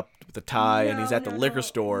button up with a tie, and he's at the liquor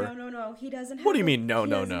store. No. He doesn't have What do you a- mean, no, he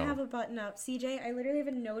no, doesn't no? have a button up. CJ, I literally have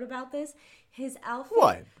a note about this. His outfit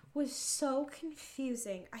What? was so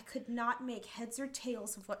confusing. I could not make heads or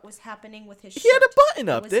tails of what was happening with his shirt. He had a button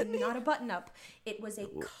up, It was didn't he? not a button up. It was a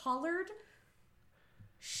collared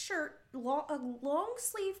shirt, a long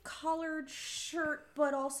sleeve collared shirt,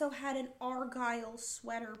 but also had an Argyle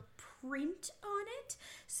sweater print on it.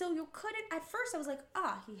 So you couldn't, at first I was like,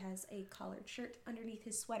 he has a collared shirt underneath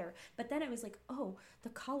his sweater. But then it was like, oh, the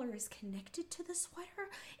collar is connected to the sweater.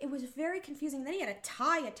 It was very confusing. Then he had a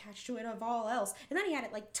tie attached to it of all else. And then he had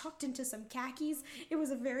it like tucked into some khakis. It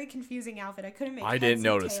was a very confusing outfit. I couldn't make I heads didn't or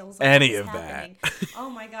notice tails any what was of that. happening. Oh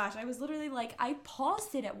my gosh. I was literally like, I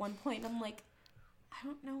paused it at one point and I'm like, I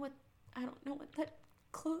don't know what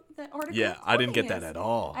that article. Yeah, of I didn't get clothing that is. at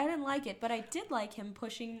all. I didn't like it, but I did like him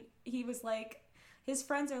pushing. He was like, his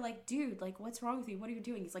friends are like, dude, like, what's wrong with you? What are you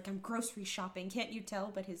doing? He's like, I'm grocery shopping. Can't you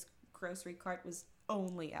tell? But his grocery cart was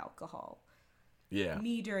only alcohol. Yeah.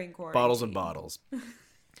 Me during quarantine. Bottles and bottles.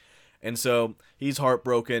 And so he's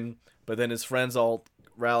heartbroken, but then his friends all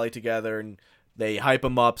rally together and they hype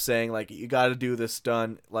him up, saying, like, you got to do this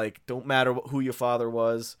stunt. Like, don't matter who your father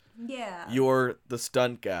was. Yeah. You're the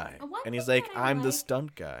stunt guy. One And he's thing like, that I I'm the like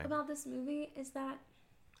stunt guy. about this movie is that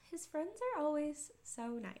his friends are always so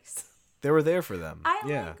nice. They were there for them.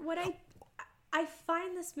 I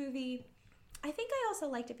find this movie, I think I also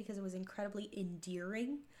liked it because it was incredibly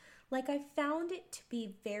endearing. Like, I found it to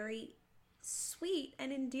be very sweet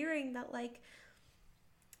and endearing that, like,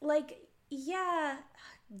 yeah,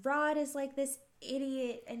 Rod is like this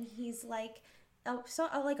idiot and he's like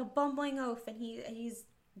like a bumbling oaf and he's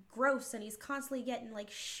gross and he's constantly getting like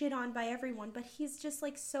shit on by everyone, but he's just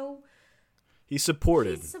like so He's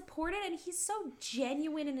supported. He's supported and he's so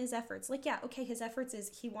genuine in his efforts. Like, yeah, okay, his efforts is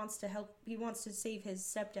he wants to save his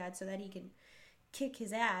stepdad so that he can kick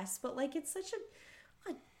his ass, but like it's such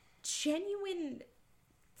a genuine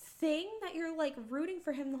thing that you're like rooting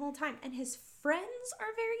for him the whole time. And his friends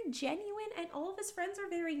are very genuine and all of his friends are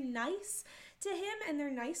very nice to him and they're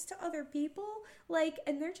nice to other people. Like,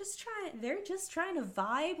 and they're just trying to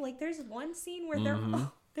vibe. Like, there's one scene where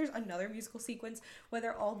there's another musical sequence where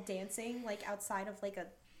they're all dancing like outside of like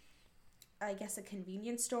I guess a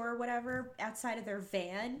convenience store or whatever, outside of their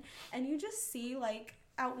van, and you just see like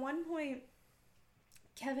at one point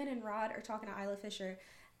Kevin and Rod are talking to Isla Fisher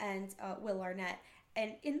and Will Arnett,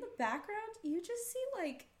 and in the background you just see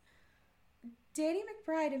like Danny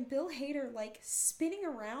McBride and Bill Hader like spinning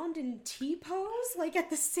around in T-pose like at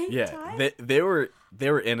the same time. Yeah, they were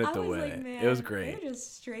in it the way. Like, man, it was great. They're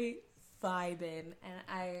just straight vibing, and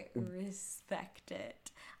I respect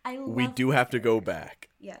it. We do have to go back.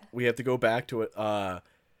 Yeah. We have to go back to a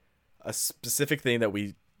specific thing that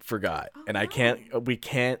we forgot, and I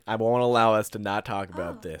won't allow us to not talk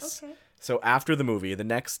about this. Okay. So after the movie, the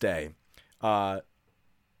next day, the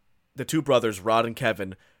two brothers, Rod and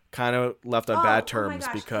Kevin, kind of left on bad terms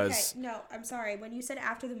because... Okay. No, I'm sorry. When you said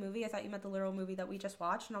after the movie, I thought you meant the literal movie that we just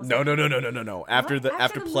watched. And I was No.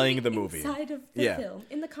 After playing the movie. Inside of the film.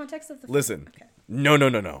 In the context of the film. Listen. Okay.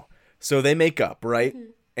 No. So they make up, right?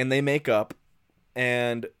 Mm-hmm. And they make up,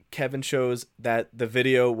 and Kevin shows that the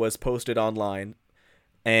video was posted online,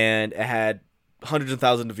 and it had hundreds of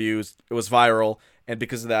thousands of views. It was viral, and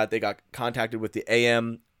because of that, they got contacted with the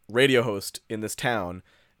AM radio host in this town,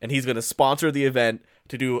 and he's going to sponsor the event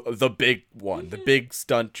to do the big one, the big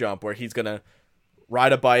stunt jump where he's going to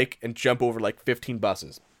ride a bike and jump over like 15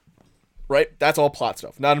 buses. Right? That's all plot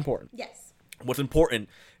stuff. Not important. Yes. What's important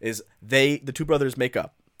is the two brothers make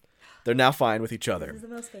up. They're now fine with each other. This is the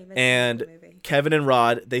most famous and movie. Kevin and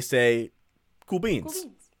Rod, they say, cool beans.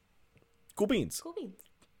 Cool beans.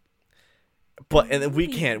 But and we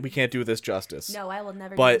can't do this justice. No, I will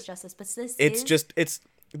never do this justice. But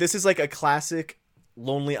this is like a classic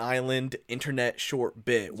Lonely Island internet short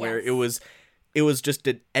bit where it was just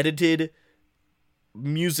an edited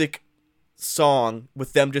music song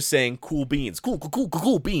with them just saying cool beans, cool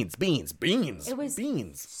beans. It was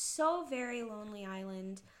beans. So very Lonely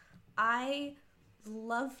Island. I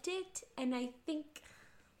loved it, and I think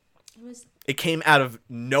it came out of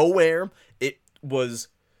nowhere. It was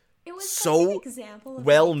so an example of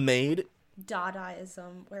well made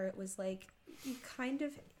Dadaism, where it was like you kind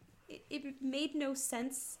of it made no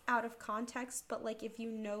sense out of context, but like if you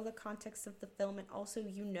know the context of the film and also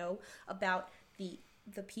you know about the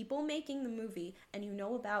people making the movie and you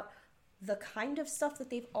know about the kind of stuff that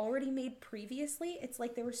they've already made previously, it's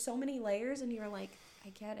like there were so many layers and you're like, I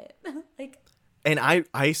get it. Like, and I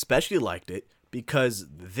especially liked it because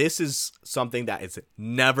this is something that has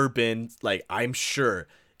never been, like, I'm sure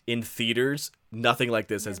in theaters nothing like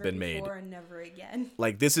this has been made. Never before and never again.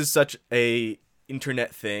 Like, this is such a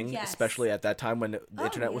internet thing, yes. especially at that time when the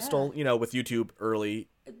internet was still, with YouTube, early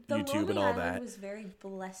YouTube and all that. Was very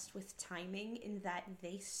blessed with timing in that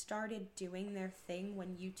they started doing their thing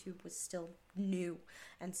when YouTube was still new,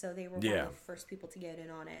 and so they were one of the first people to get in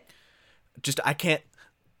on it.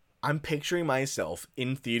 I'm picturing myself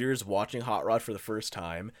in theaters watching Hot Rod for the first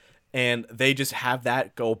time, and they just have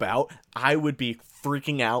that go about. I would be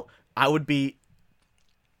freaking out. It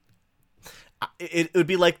would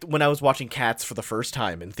be like when I was watching Cats for the first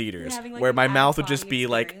time in theaters, where my mouth would just be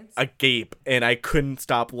like agape, and I couldn't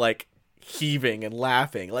stop like heaving and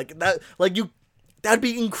laughing. Like that, that'd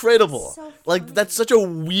be incredible. So like that's such a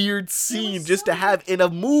weird scene just to have in a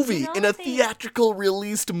movie, in a theatrical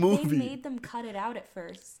released movie. They made them cut it out at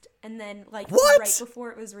first. And then, like, What? right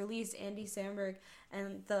before it was released, Andy Samberg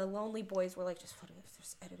and the Lonely Boys were like, just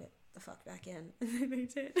edit it the fuck back in. And they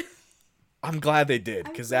did. I'm glad they did,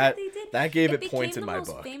 because that gave it points in my book. It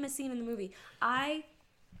became the most famous scene in the movie.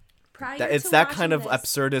 It's that kind of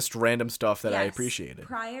absurdist random stuff that I appreciated.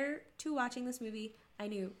 Prior to watching this movie, I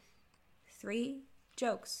knew 3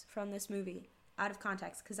 jokes from this movie out of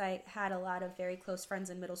context, because I had a lot of very close friends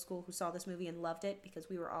in middle school who saw this movie and loved it because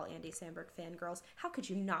we were all Andy Samberg fangirls. How could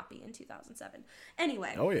you not be in 2007?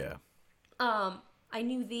 Anyway. Oh, yeah. I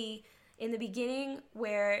knew in the beginning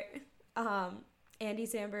where Andy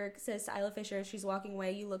Samberg says to Isla Fisher as she's walking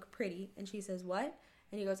away, "You look pretty." And she says, "What?"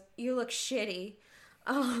 And he goes, "You look shitty."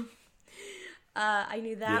 I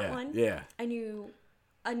knew that one. Yeah. I knew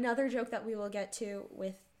another joke that we will get to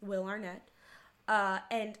with Will Arnett.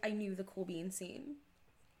 And I knew the Cool Bean scene.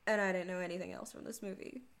 And I didn't know anything else from this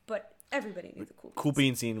movie. But everybody knew the Cool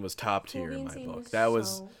Bean scene was top tier in my book. Was that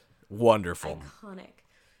was wonderful. Iconic.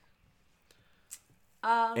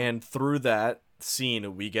 And through that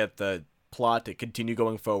scene, we get the plot to continue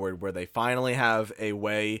going forward, where they finally have a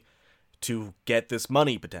way to get this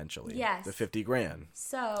money, potentially. Yes. The $50,000.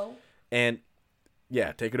 So. And,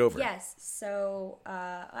 yeah, take it over. Yes. So,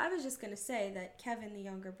 I was just going to say that Kevin, the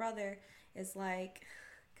younger brother, is like...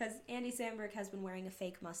 Because Andy Samberg has been wearing a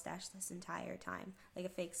fake mustache this entire time. Like a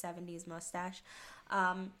fake 70s mustache.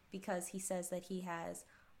 Because he says that he has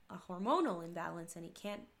a hormonal imbalance and he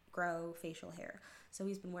can't grow facial hair. So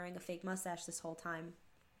he's been wearing a fake mustache this whole time.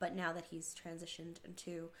 But now that he's transitioned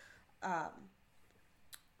into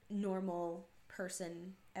normal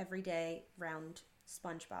person, everyday, round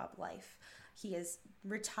SpongeBob life, he has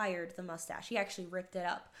retired the mustache. He actually ripped it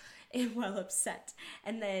up while upset.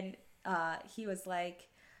 And then he was like,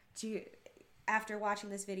 after watching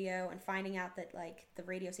this video and finding out that like the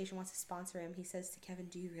radio station wants to sponsor him, he says to Kevin,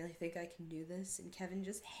 "Do you really think I can do this?" And Kevin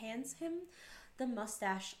just hands him the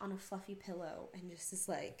mustache on a fluffy pillow and just is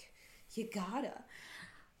like, "You gotta."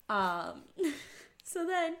 So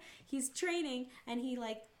then he's training and he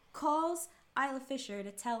like calls Isla Fisher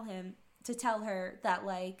to tell her that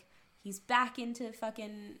like he's back into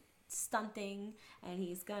fucking stunting and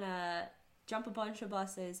he's gonna jump a bunch of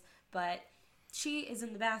buses, but she is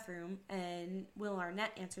in the bathroom and Will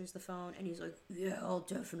Arnett answers the phone and he's like, "Yeah, I'll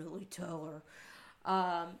definitely tell her."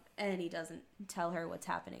 And he doesn't tell her what's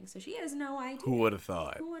happening, so she has no idea. Who would have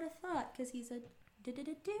thought? Who would have thought? Because he's a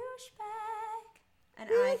douchebag. An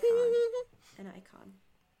icon. An icon.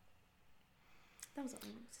 That was all I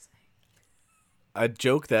wanted to say. A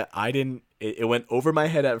joke that I didn't... It went over my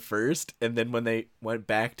head at first, and then when they went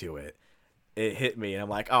back to it, it hit me, and I'm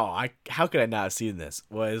like, how could I not have seen this?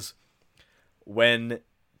 Was when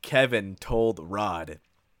Kevin told Rod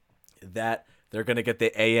that they're going to get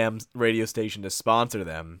the AM radio station to sponsor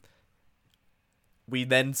them. We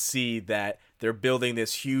then see that they're building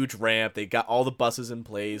this huge ramp. They got all the buses in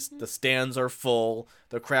place. The stands are full.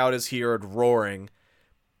 The crowd is here and roaring.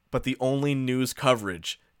 But the only news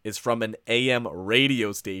coverage is from an AM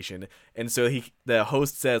radio station. And so the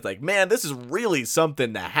host says, like, "Man, this is really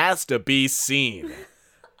something that has to be seen."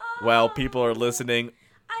 While people are listening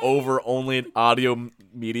over only an audio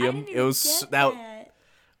medium. It was that.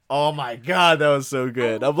 Oh my god, that was so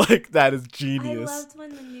good. I'm like, that is genius. I loved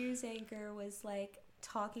when the news anchor was like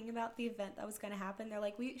talking about the event that was going to happen. They're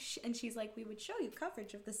like, and she's like, "We would show you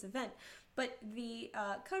coverage of this event, but the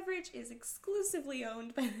coverage is exclusively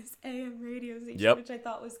owned by this AM radio station," which I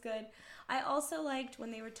thought was good. I also liked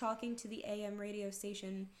when they were talking to the AM radio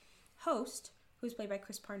station host, who's played by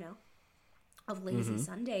Chris Parnell of Lazy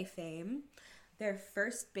Sunday fame, their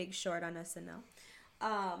first Big Short on SNL.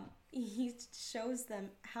 He shows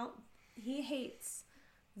them how he hates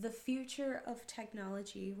the future of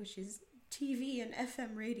technology, which is TV and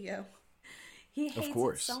FM radio. He hates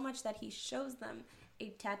it so much that he shows them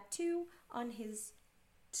a tattoo on his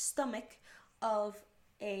stomach of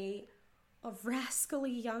a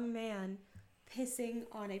rascally young man pissing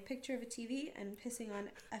on a picture of a TV and pissing on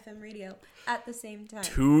FM radio at the same time.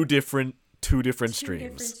 Two different streams. Two different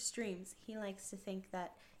streams. He likes to think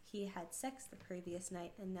that he had sex the previous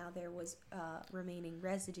night and now there was remaining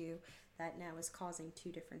residue that now is causing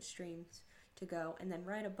two different streams to go. And then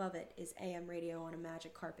right above it is AM radio on a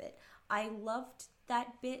magic carpet. I loved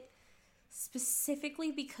that bit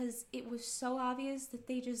specifically because it was so obvious that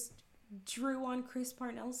they just drew on Chris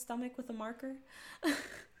Parnell's stomach with a marker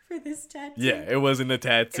for this tattoo. Yeah, it wasn't a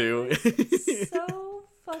tattoo. It was so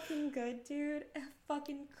fucking good, dude. It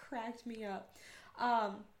fucking cracked me up.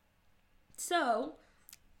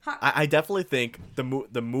 I definitely think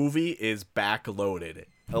the movie is backloaded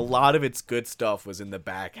a lot of its good stuff was in the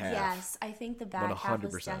back half. Yes, I think the back half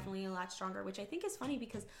was 100%. definitely a lot stronger, which I think is funny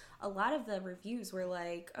because a lot of the reviews were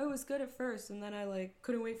like, "Oh, it was good at first, and then I like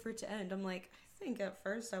couldn't wait for it to end." I'm like, I think at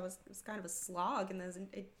first it was kind of a slog, and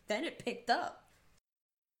then it picked up.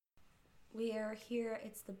 We are here.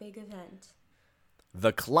 It's the big event.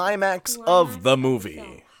 The climax of the movie.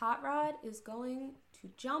 Film. Hot Rod is going to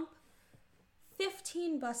jump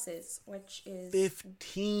 15 buses, which is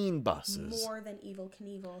 15 buses. more than Evel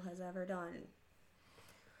Knievel has ever done.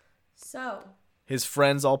 So His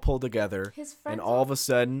friends all pull together, and all of a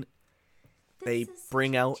sudden, they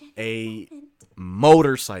bring out a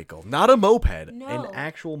motorcycle. Not a moped, No. an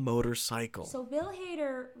actual motorcycle. So Bill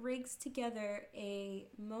Hader rigs together a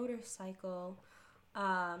motorcycle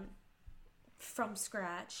from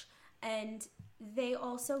scratch, and they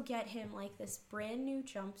also get him like this brand new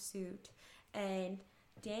jumpsuit, and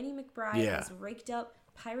Danny McBride has rigged up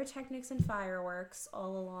pyrotechnics and fireworks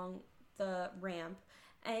all along the ramp,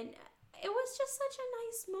 and it was just such a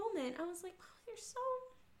nice moment. I was like, oh,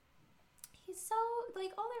 he's so,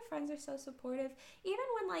 like, all their friends are so supportive. Even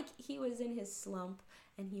when, like, he was in his slump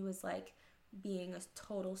and he was, like, being a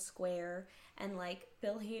total square, and, like,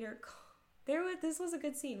 Bill Hader, this was a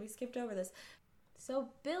good scene. We skipped over this. So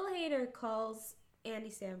Bill Hader calls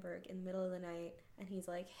Andy Samberg in the middle of the night, and he's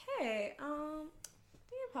like, hey, could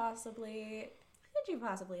you possibly,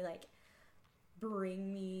 like,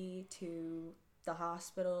 bring me to the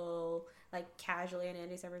hospital, like, casually? And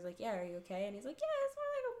Andy Samberg's like, yeah, are you okay? And he's like, yeah, it's more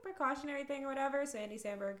like a precautionary thing or whatever. So Andy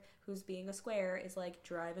Samberg, who's being a square, is, like,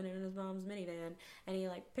 driving in his mom's minivan, and he,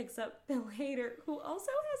 like, picks up Bill Hader, who also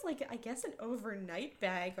has, like, I guess an overnight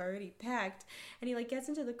bag already packed, and he, like, gets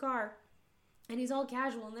into the car, and he's all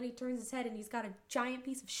casual, and then he turns his head, and he's got a giant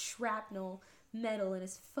piece of shrapnel metal in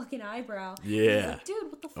his fucking eyebrow. Yeah. And he's like, dude,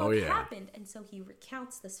 what the fuck happened? And so he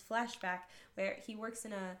recounts this flashback where he works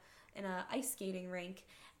in a ice skating rink,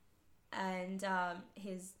 and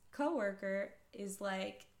his coworker is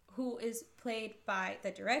like, who is played by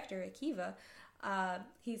the director Akiva.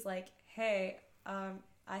 He's like, hey,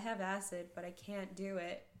 I have acid, but I can't do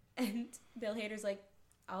it. And Bill Hader's like,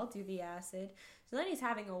 I'll do the acid. So then he's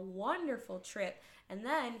having a wonderful trip, and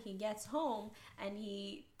then he gets home and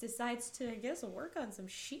he decides to, I guess, work on some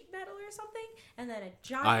sheet metal or something, and then a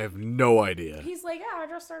giant... I have no idea. He's like, I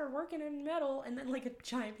just started working in metal, and then, like, a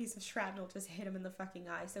giant piece of shrapnel just hit him in the fucking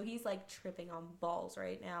eye. So he's, like, tripping on balls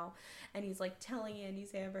right now, and he's, like, telling Andy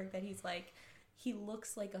Samberg that he's, like, he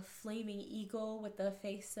looks like a flaming eagle with the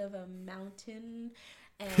face of a mountain,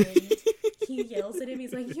 and he yells at him.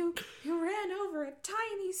 He's like, you ran over a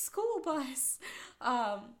tiny school bus.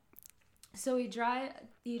 So he drives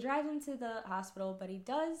him to the hospital, but he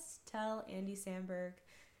does tell Andy Samberg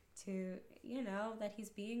to, that he's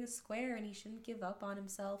being a square and he shouldn't give up on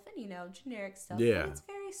himself, and, generic stuff. Yeah. And it's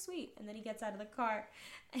very sweet. And then he gets out of the car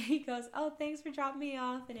and he goes, oh, thanks for dropping me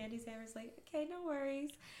off. And Andy Samberg's like, okay, no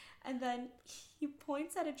worries. And then he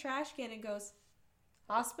points at a trash can and goes,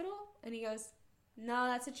 hospital? And he goes, no,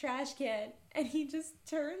 that's a trash can. And he just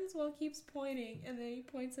turns while keeps pointing, and then he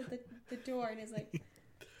points at the door and is like,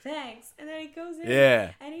 thanks. And then he goes in,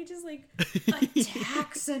 and he just, like,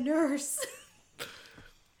 attacks a nurse.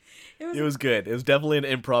 It was good. It was definitely an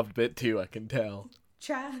improv bit too, I can tell.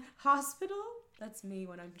 Hospital? That's me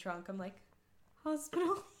when I'm drunk. I'm like,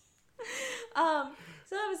 hospital?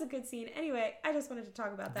 So that was a good scene. Anyway, I just wanted to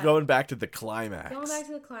talk about that. Going back to the climax.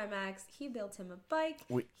 He built him a bike.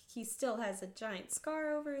 He still has a giant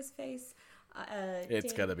scar over his face.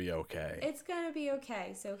 It's gonna be okay. It's gonna be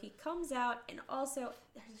okay. So he comes out, and also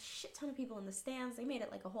there's a shit ton of people in the stands. They made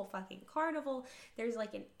it like a whole fucking carnival. There's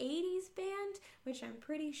like an 80s band, which I'm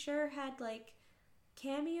pretty sure had like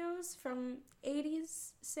cameos from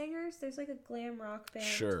 80s singers. There's like a glam rock band.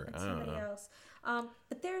 Sure, and somebody else.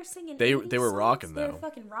 But they're singing. They 80s were songs. rocking though. They're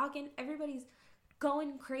fucking rocking. Everybody's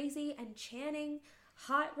going crazy and chanting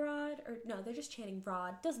Hot Rod, or no, they're just chanting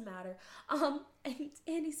Rod. Doesn't matter. And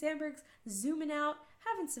Andy Samberg's zooming out,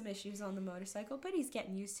 having some issues on the motorcycle, but he's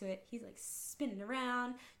getting used to it. He's like spinning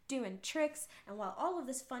around, doing tricks, and while all of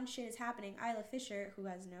this fun shit is happening, Isla Fisher, who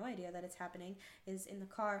has no idea that it's happening, is in the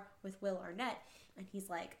car with Will Arnett, and she's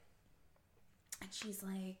like,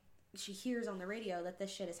 she hears on the radio that this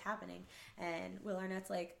shit is happening, and Will Arnett's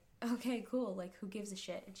like, okay, cool, like, who gives a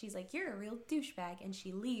shit? And she's like, you're a real douchebag, and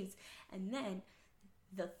she leaves. And then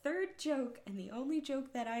the third joke, and the only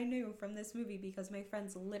joke that I knew from this movie, because my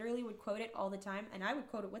friends literally would quote it all the time, and I would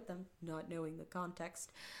quote it with them, not knowing the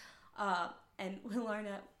context, and Will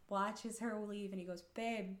Arnett watches her leave, and he goes,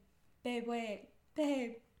 babe, wait, babe,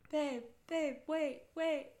 wait, babe, wait,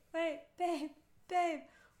 babe,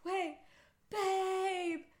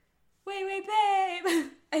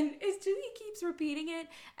 keeps repeating it,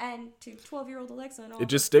 and to 12-year-old Alexa and all It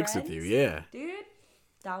just her sticks with friends, you, yeah. Dude,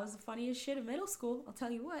 that was the funniest shit in middle school. I'll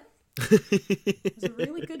tell you what. It was a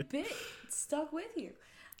really good bit. It stuck with you.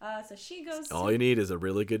 So she goes. All you need is a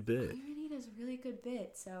really good bit. All you need is a really good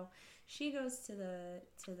bit. So she goes to the.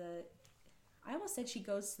 I almost said she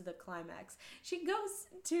goes to the climax. She goes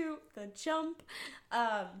to the jump.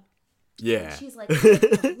 Yeah. And she's like,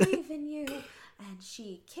 I believe in you. And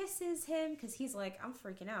she kisses him because he's like, I'm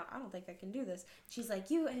freaking out. I don't think I can do this. She's like,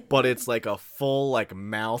 you. But it's like a full like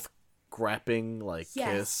mouth grabbing like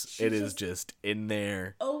Yes, kiss. she It is just in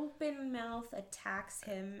there. Open mouth attacks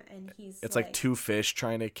him, and he's. It's like two fish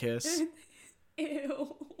trying to kiss.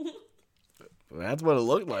 Ew. That's what it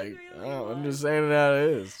looked like. really I'm was. just saying it how it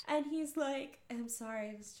is. And he's like, I'm sorry,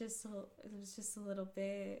 it was just a little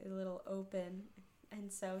bit, a little open. And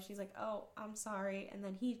so she's like, oh, I'm sorry. And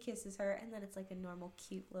then he kisses her, and then it's like a normal,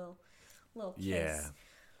 cute little kiss. Yeah.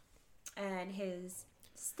 And his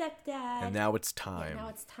stepdad. And now it's time. Yeah, now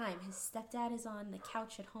it's time. His stepdad is on the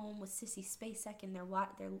couch at home with Sissy Spacek, and they're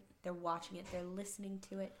watching it. They're listening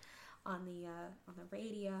to it on the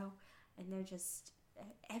radio, and they're just.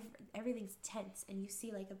 Everything's tense, and you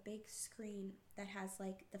see like a big screen that has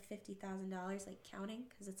like the $50,000 like counting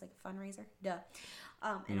because it's like a fundraiser.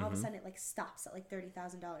 And all of a sudden it like stops at like $30,000,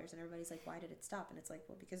 and everybody's like, "Why did it stop?" And it's like,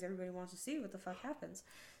 "Well, because everybody wants to see what the fuck happens."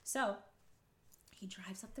 So he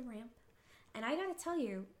drives up the ramp, and I gotta tell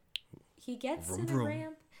you, he gets to the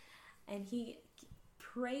ramp, and he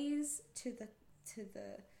prays to the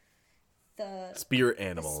spirit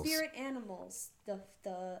animals. The spirit animals,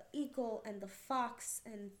 the eagle and the fox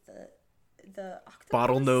and the octopus,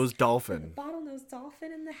 Bottlenose dolphin, the bottlenose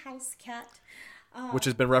dolphin and the house cat, which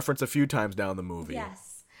has been referenced a few times now in the movie.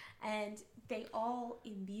 Yes, and they all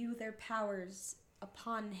imbue their powers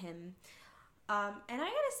upon him. And I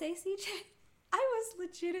gotta say, CJ, I was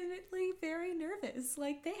legitimately very nervous.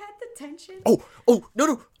 Like, they had the tension. Oh,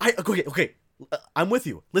 no. Okay. I'm with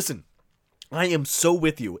you. Listen. I am so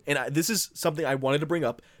with you, and this is something I wanted to bring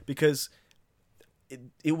up because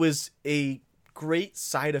it was a great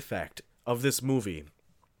side effect of this movie.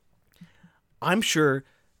 I'm sure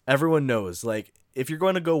everyone knows, like, if you're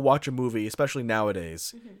going to go watch a movie, especially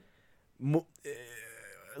nowadays,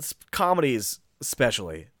 comedies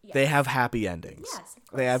especially, they have happy endings. Yes, of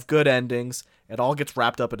course. They have good endings. It all gets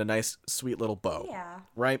wrapped up in a nice, sweet little bow. Yeah.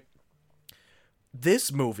 Right?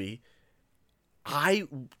 This movie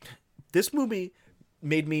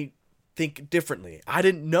made me think differently. I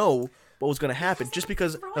didn't know what was going to happen just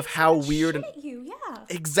because of how weird and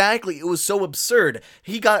exactly, it was so absurd.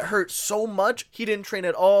 He got hurt so much. He didn't train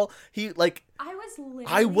at all.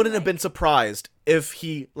 I wouldn't have been surprised if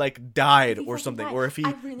he like died or something, or if he.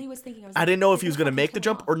 I really was thinking. I didn't know if he was going to make the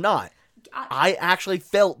jump or not. I actually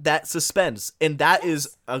felt that suspense, and that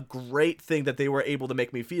is a great thing that they were able to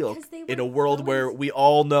make me feel in a world where we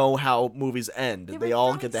all know how movies end. They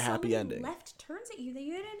all get the happy ending. Left turns at you that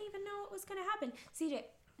you didn't even know what was going to happen. CJ,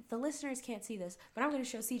 the listeners can't see this, but I'm going to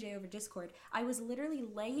show CJ over Discord. I was literally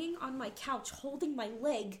laying on my couch, holding my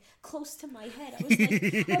leg close to my head. I was like,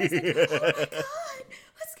 oh my god,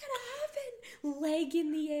 what's going to happen? Leg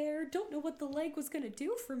in the air. Don't know what the leg was going to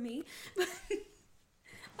do for me.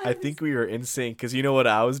 I think we were in sync because you know what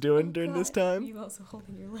I was doing during this time? Were you also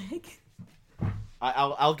holding your leg?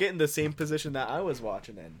 I'll get in the same position that I was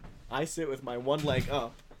watching in. I sit with my one leg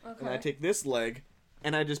up, and I take this leg,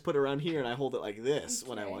 and I just put it around here, and I hold it like this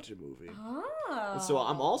when I watch a movie. Oh. And so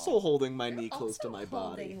I'm also holding my knee close to my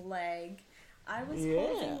body. Holding leg. I was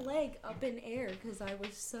holding leg up in air because I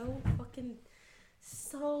was so fucking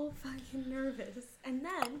nervous. And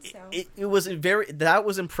then, It was that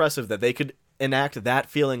was impressive that they could enact that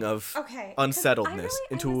feeling of unsettledness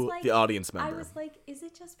into the audience member. I was like, is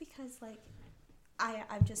it just because like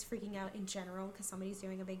I'm just freaking out in general because somebody's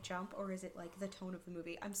doing a big jump, or is it like the tone of the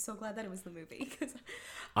movie? I'm so glad that it was the movie because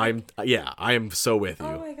I am so with you.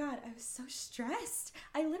 Oh my god, I was so stressed.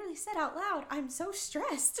 I literally said out loud, I'm so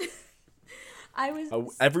stressed.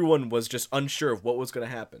 Everyone was just unsure of what was going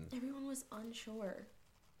to happen. Everyone was unsure.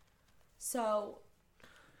 So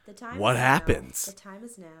the time. What happens? The time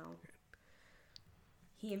is now.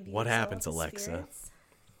 What happens, Alexa?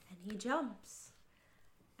 And he jumps.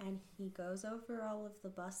 And he goes over all of the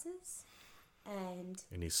buses. And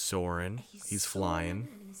he's soaring. He's flying.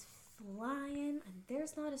 And he's flying. And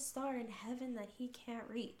there's not a star in heaven that he can't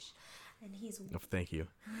reach. And he's... Oh, thank you.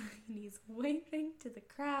 And he's waving to the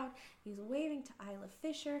crowd. He's waving to Isla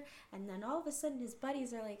Fisher. And then all of a sudden his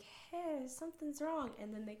buddies are like, hey, something's wrong.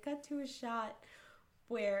 And then they cut to a shot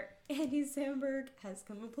where Andy Samberg has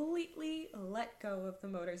completely let go of the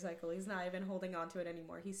motorcycle. He's not even holding on to it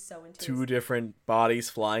anymore. He's so into Two different bodies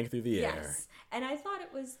flying through the air. Yes. And I thought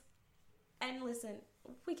it was... And listen,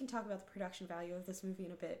 we can talk about the production value of this movie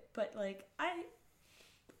in a bit, but, like,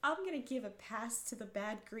 I'm going to give a pass to the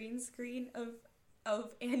bad green screen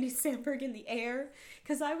of Andy Samberg in the air,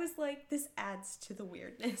 because I was like, this adds to the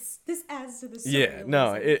weirdness. This adds to the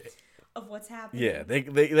surrealism of what's happening. Yeah,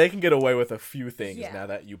 they can get away with a few things now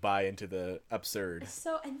that you buy into the absurd.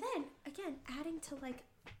 So, and then, again, adding to, like,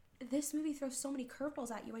 this movie throws so many curveballs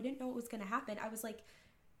at you. I didn't know what was going to happen. I was like,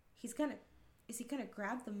 is he gonna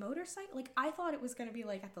grab the motorcycle? Like, I thought it was gonna be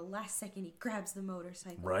like at the last second he grabs the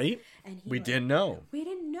motorcycle. Right? And we didn't know. We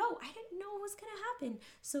didn't know. I didn't know what was gonna happen.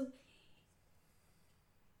 So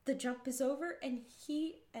the jump is over, and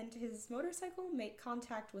he and his motorcycle make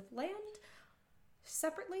contact with land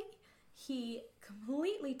separately. He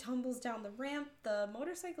completely tumbles down the ramp. The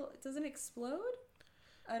motorcycle doesn't explode.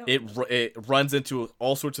 It runs into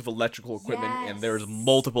all sorts of electrical equipment, and there's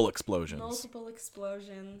multiple explosions.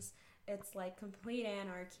 It's like complete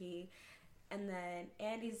anarchy. And then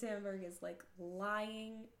Andy Samberg is like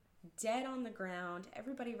lying dead on the ground.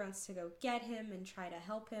 Everybody runs to go get him and try to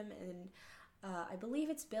help him. And I believe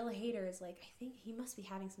it's Bill Hader is like, I think he must be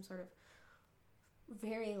having some sort of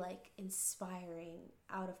very like inspiring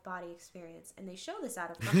out of body experience. And they show this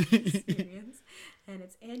out of body experience. And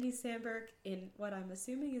it's Andy Samberg in what I'm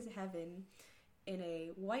assuming is heaven in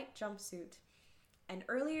a white jumpsuit. And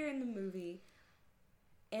earlier in the movie,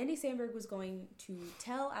 Andy Samberg was going to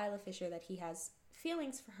tell Isla Fisher that he has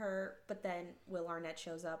feelings for her, but then Will Arnett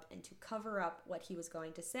shows up, and to cover up what he was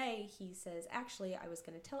going to say, he says, actually, I was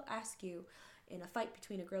going to ask you in a fight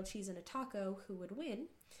between a grilled cheese and a taco who would win.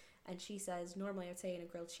 And she says, normally I would say in a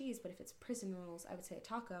grilled cheese, but if it's prison rules, I would say a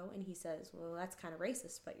taco. And he says, well, that's kind of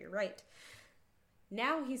racist, but you're right.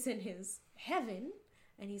 Now he's in his heaven,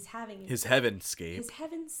 and he's having his heavenscape. His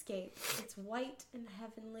heavenscape. It's white and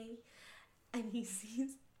heavenly. And he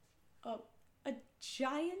sees a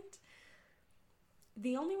giant...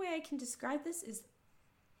 The only way I can describe this is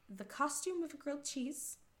the costume of a grilled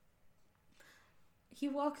cheese. He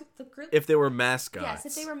walks the grilled... If they were mascots. Yes,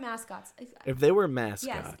 if they were mascots. If they were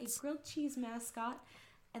mascots. Yes, a grilled cheese mascot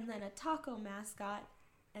and then a taco mascot,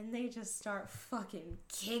 and they just start fucking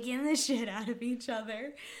kicking the shit out of each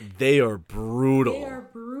other. They are brutal. They are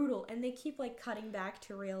brutal. And they keep, like, cutting back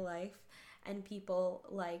to real life, and people,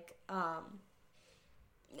 like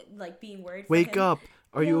being worried for Wake him. Up.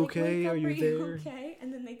 Are you Like, okay? Are you there? Okay?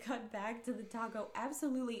 And then they cut back to the taco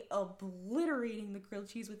absolutely obliterating the grilled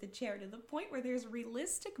cheese with a chair to the point where there's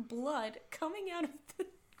realistic blood coming out of the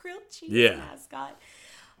grilled cheese mascot.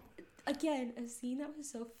 Again, a scene that was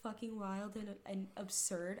so fucking wild and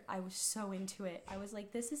absurd. I was so into it. I was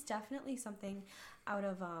like, this is definitely something out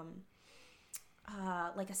of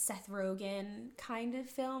like a Seth Rogen kind of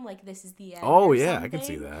film. Like, This Is the End. Oh yeah, I can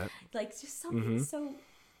see that. Like, just something so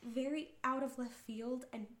very out of left field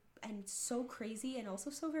and so crazy and also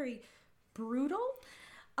so very brutal.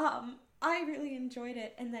 I really enjoyed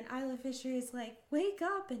it. And then Isla Fisher is like, wake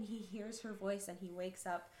up, and he hears her voice and he wakes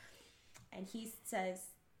up and he says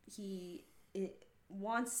he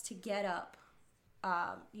wants to get up.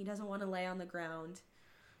 He doesn't want to lay on the ground.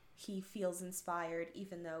 He feels inspired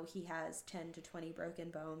even though he has 10 to 20 broken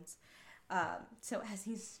bones. So as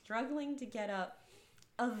he's struggling to get up,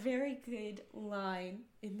 a very good line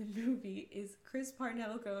in the movie is Chris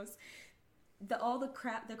Parnell goes, the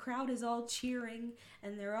crowd is all cheering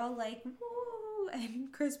and they're all like, woo,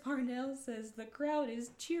 and Chris Parnell says the crowd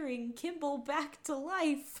is cheering Kimball back to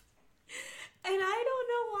life. And I don't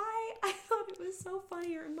know why, I thought it was so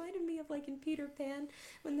funny. It reminded me of, like, in Peter Pan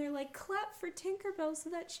when they're like, clap for Tinkerbell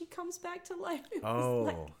so that she comes back to life. It was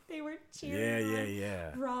like they were cheering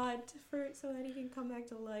Rod so that he can come back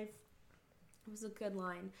to life. It was a good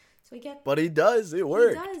line. So But he does. It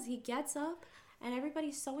worked. He does. He gets up, and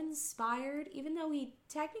everybody's so inspired. Even though he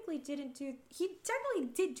technically did do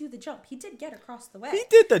the jump. He did get across the way. He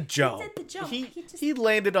did the jump. He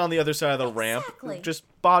landed on the other side of the ramp, just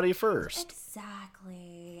body first.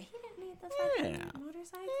 Exactly. He didn't need the fucking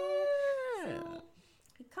motorcycle. So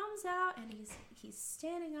he comes out, and he's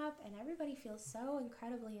standing up, and everybody feels so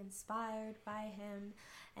incredibly inspired by him,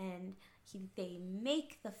 and they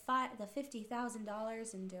make the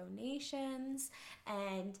 $50,000 in donations,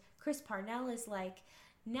 and Chris Parnell is like,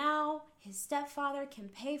 now his stepfather can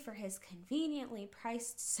pay for his conveniently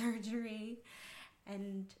priced surgery,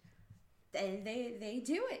 and they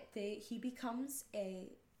do it. He becomes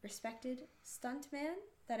a respected stuntman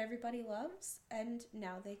that everybody loves, and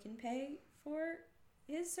now they can pay for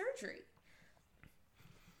his surgery.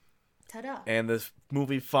 Ta-da. And this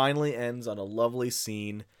movie finally ends on a lovely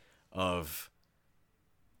scene of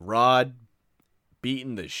Rod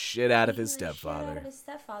beating the shit out of his stepfather.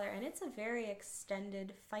 And it's a very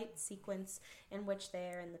extended fight sequence in which they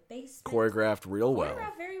are in the basement. Choreographed real well.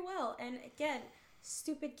 Choreographed very well. And again,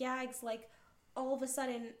 stupid gags like all of a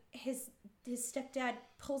sudden his stepdad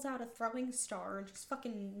pulls out a throwing star and just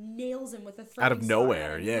fucking nails him with a throwing star. Out of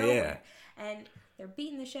nowhere. Yeah. And they're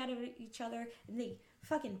beating the shit out of each other and they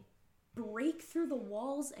fucking break through the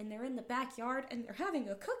walls and they're in the backyard and they're having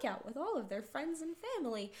a cookout with all of their friends and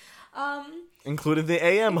family. Including the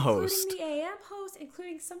AM host.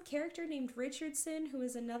 Including some character named Richardson, who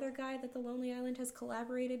is another guy that the Lonely Island has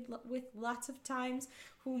collaborated with lots of times,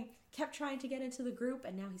 who kept trying to get into the group,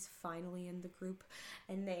 and now he's finally in the group.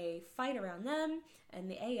 And they fight around them,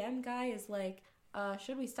 and the AM guy is like,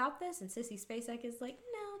 should we stop this? And Sissy Spacek is like,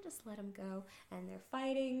 no, just let him go. And they're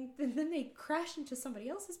fighting, and then they crash into somebody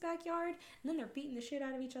else's backyard, and then they're beating the shit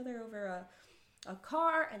out of each other over a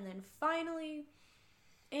car, and then finally,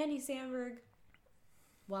 Andy Samberg,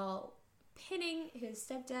 while pinning his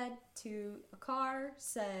stepdad to a car,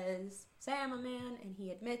 says, say I'm a man, and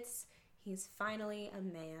he admits he's finally a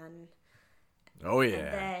man. Oh, yeah.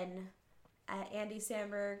 And then Andy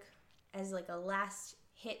Samberg, as like a last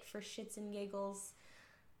hit for shits and giggles,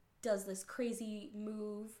 does this crazy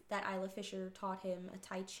move that Isla Fisher taught him, a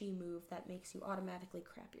Tai Chi move that makes you automatically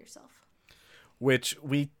crap yourself. Which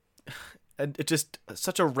it's just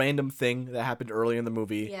such a random thing that happened early in the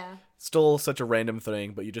movie. Yeah. Still such a random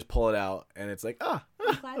thing, but you just pull it out and it's like, I'm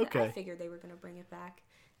glad okay. that I figured they were going to bring it back.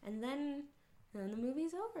 And then the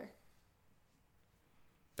movie's over.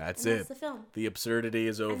 That's and it. That's the film. The absurdity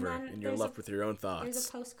is over, And and you're left with your own thoughts. There's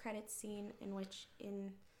a post-credits scene in which,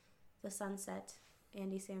 in the sunset,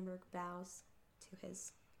 Andy Samberg bows to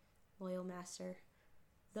his loyal master,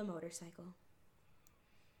 the motorcycle.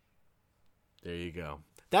 There you go.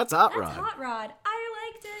 That's Hot Rod. That's Hot Rod.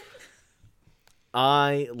 I liked it.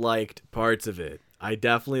 I liked parts of it. I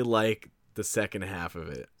definitely liked the second half of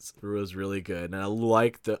it. It was really good. And I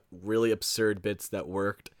liked the really absurd bits that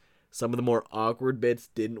worked. Some of the more awkward bits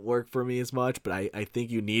didn't work for me as much, but I think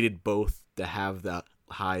you needed both to have the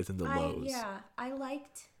highs and the lows. I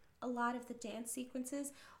liked a lot of the dance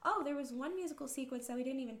sequences. Oh, there was one musical sequence that we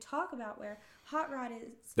didn't even talk about where Hot Rod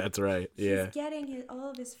is... That's right, yeah. He's getting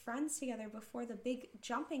all of his friends together before the big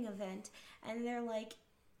jumping event, and they're like...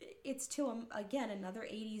 It's to, again, another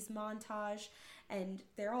 80s montage, and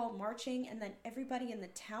they're all marching, and then everybody in the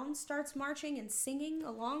town starts marching and singing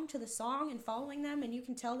along to the song and following them, and you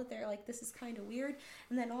can tell that they're like, this is kind of weird,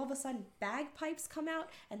 and then all of a sudden bagpipes come out,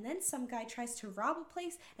 and then some guy tries to rob a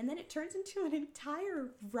place, and then it turns into an entire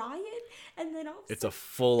riot, and then all of a sudden... It's a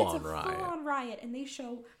full-on riot. full-on riot, and they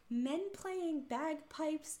show men playing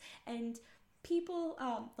bagpipes, and people,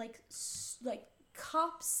 like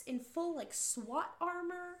cops in full like SWAT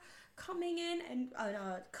armor coming in, and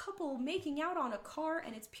a couple making out on a car,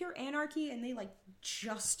 and it's pure anarchy, and they like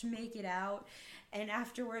just make it out, and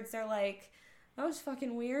afterwards they're like, that was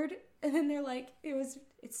fucking weird, and then they're like,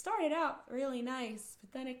 it started out really nice,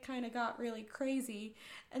 but then it kind of got really crazy,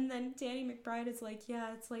 and then Danny McBride is like,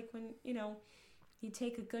 yeah, it's like when, you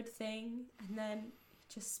take a good thing and then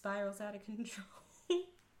it just spirals out of control.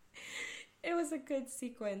 It was a good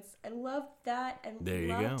sequence. I loved that. I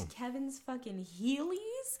loved Kevin's fucking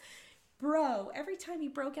Heelys. Bro, every time he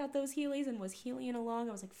broke out those Heelys and was heeling along,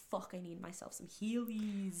 I was like, fuck, I need myself some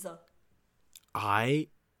Heelys. I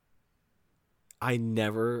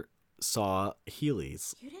never saw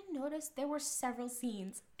Heelys. You didn't notice? There were several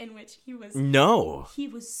scenes in which he was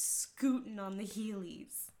scooting on the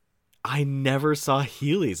Heelys. I never saw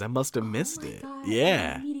Heelys. I must have missed it. God.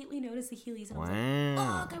 Yeah. I immediately noticed the Heelys. And I was like,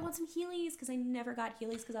 fuck, I want some Heelys. Because I never got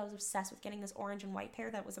Heelys because I was obsessed with getting this orange and white pair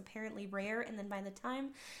that was apparently rare. And then by the time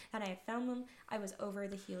that I had found them, I was over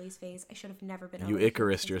the Heelys phase. I should have never been over You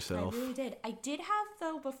Icarused yourself. I really did. I did have,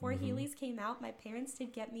 though, before Heelys came out, my parents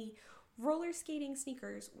did get me roller skating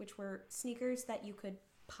sneakers, which were sneakers that you could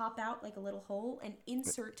pop out like a little hole and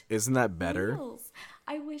insert. Isn't that better? Wheels.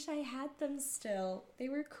 I wish I had them still. They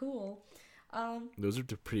were cool. Those are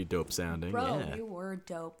pretty dope sounding. Bro, yeah. they were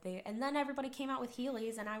dope. And then everybody came out with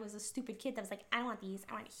Heelys, and I was a stupid kid that was like, I want these.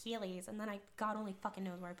 I want Heelys. And then God only fucking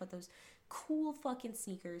knows where I put those cool fucking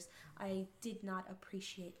sneakers. I did not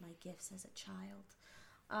appreciate my gifts as a child.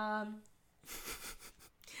 I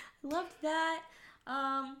loved that.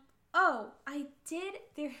 I did.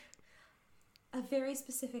 There a very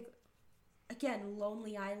specific, again,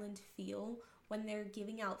 Lonely Island feel when they're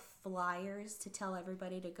giving out flyers to tell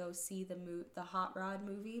everybody to go see the Hot Rod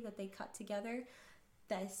movie that they cut together.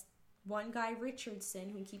 This one guy,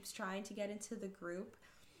 Richardson, who keeps trying to get into the group,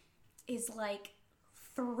 is like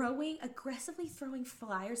aggressively throwing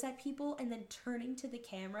flyers at people and then turning to the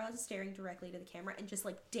camera, staring directly to the camera and just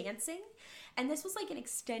like dancing. And this was like an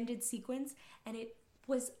extended sequence, and it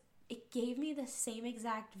gave me the same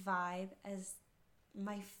exact vibe as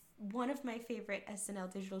one of my favorite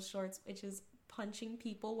SNL digital shorts, which is punching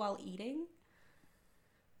people while eating.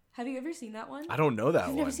 Have you ever seen that one? I don't know that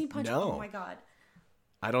You've one. never seen punching? No. Oh my god.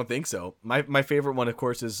 I don't think so. My favorite one, of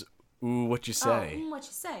course, is Ooh, What You Say. Oh, What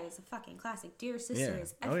You Say is a fucking classic. Dear Sister Yeah.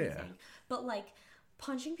 is Oh, yeah. everything. But like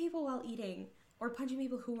punching people while eating, or punching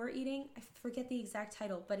people who are eating, I forget the exact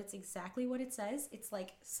title, but it's exactly what it says. It's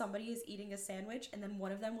like somebody is eating a sandwich and then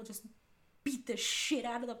one of them will just beat the shit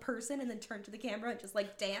out of the person and then turn to the camera and just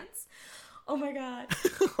like dance. Oh my god.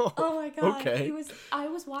 Oh my god. Okay. I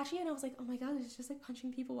was watching it and I was like, oh my god, it's just like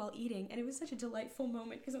punching people while eating. And it was such a delightful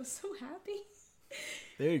moment because I was so happy.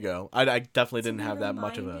 There you go. I definitely didn't have that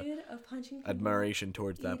much of a punching people admiration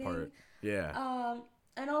towards that eating. part. Yeah.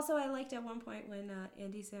 And also I liked at one point when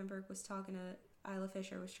Andy Samberg was talking to Isla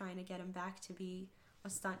Fisher, was trying to get him back to be a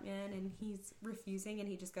stuntman, and he's refusing, and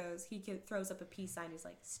he just goes, throws up a peace sign. He's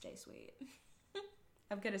like, stay sweet.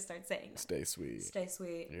 I'm gonna start saying that. Stay sweet. Stay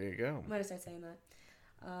sweet. There you go. I'm gonna start saying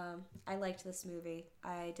that. I liked this movie.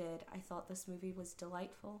 I did. I thought this movie was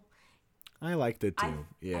delightful. I liked it too.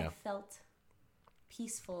 I felt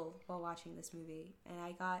peaceful while watching this movie, and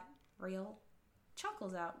I got real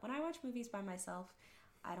chuckles out. When I watch movies by myself,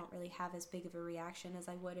 I don't really have as big of a reaction as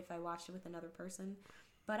I would if I watched it with another person.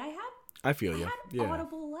 But I feel you. had Yeah.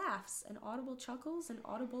 audible laughs and audible chuckles and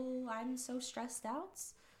audible I'm so stressed out.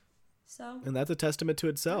 So And that's a testament to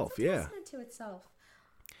itself. that's a Yeah. testament to itself.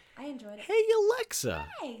 I enjoyed it. Hey Alexa.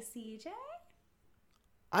 Hey, CJ.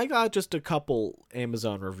 I got just a couple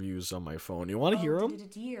Amazon reviews on my phone. You want to hear them?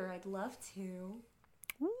 Dear, I'd love to.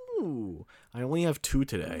 Ooh. I only have 2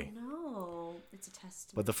 today. No, it's a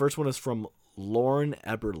testament. But the first one is from Lauren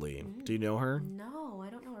Eberly. Do you know her? No, I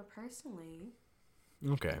don't know her personally.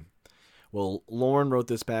 Okay. Well, Lauren wrote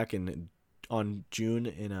this back on June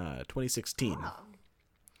in 2016. Oh,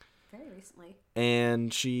 very recently.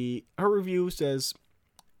 And her review says,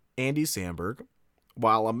 Andy Samberg,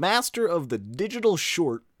 while a master of the digital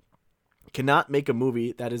short, cannot make a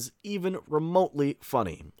movie that is even remotely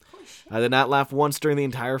funny. Holy shit. I did not laugh once during the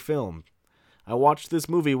entire film. I watched this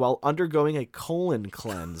movie while undergoing a colon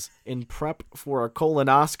cleanse in prep for a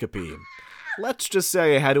colonoscopy. Let's just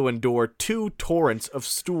say I had to endure 2 torrents of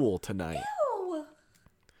stool tonight. Ew!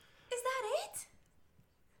 Is that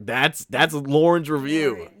it? That's Lauren's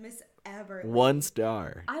review. Alright, Miss Eberly. 1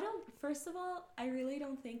 star. First of all, I really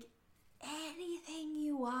don't think anything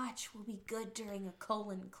you watch will be good during a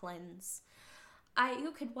colon cleanse.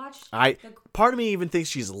 You could watch Part of me even thinks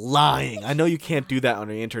she's lying. I know you can't do that on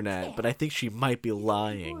the internet, but I think she might be People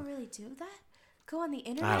lying. really do that? Go on the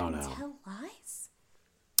internet don't and know. tell lies?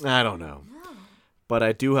 I don't know. No. But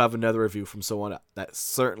I do have another review from someone that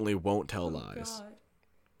certainly won't tell lies. God.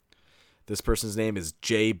 This person's name is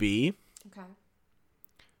JB, Okay.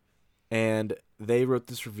 and they wrote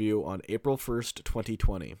this review on April 1st,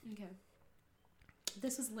 2020. Okay.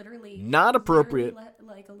 This was literally Not appropriate.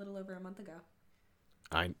 like a little over a month ago.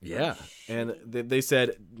 Yeah. And they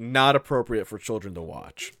said not appropriate for children to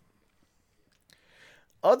watch.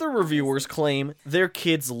 Other reviewers claim their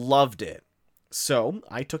kids loved it. So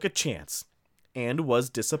I took a chance and was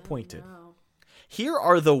disappointed. No. Here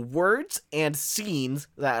are the words and scenes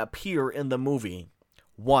that appear in the movie.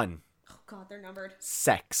 1. Oh God, they're numbered.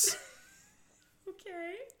 Sex.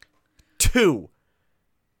 Okay. 2.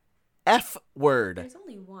 F word. There's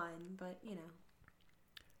only one, but you know.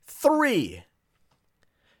 3.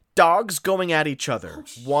 Dogs going at each other,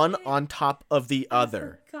 Oh, one shit. on top of the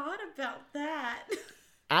other. I forgot about that.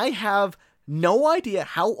 I have no idea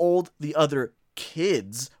how old the other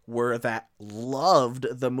kids were that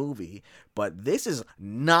loved the movie, but this is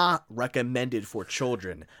not recommended for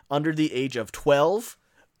children under the age of 12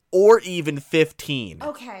 or even 15.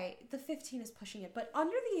 Okay, the 15 is pushing it, but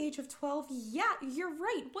under the age of 12, yeah, you're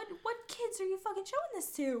right. What kids are you fucking showing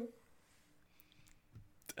this to?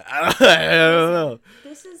 I don't know.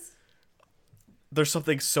 This is There's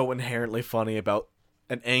something so inherently funny about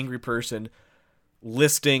an angry person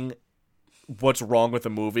listing what's wrong with the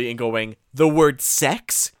movie and going, the word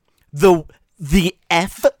sex? The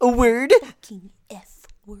F word? fucking F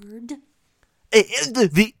word.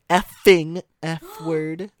 The effing F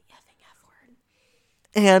word. The effing F word.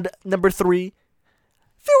 And number 3,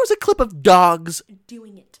 there was a clip of dogs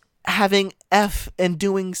Doing it. having F and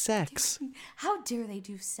doing sex. How dare they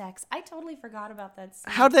do sex? I totally forgot about that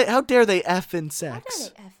scene. How dare they F in How sex? dare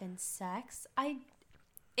they F in sex?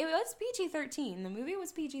 It was PG-13. The movie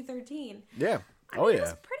was PG-13. Yeah. I mean, it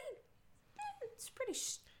was it's pretty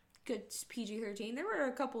good PG-13. There were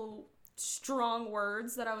a couple strong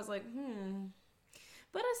words that I was like,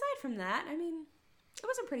 But aside from that, I mean, it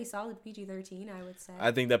was a pretty solid PG-13, I would say.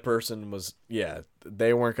 I think that person was,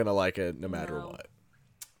 they weren't going to like it no matter what.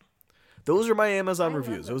 Those are my Amazon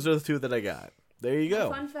reviews. Those are the 2 that I got. There you go.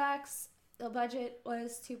 Fun facts, the budget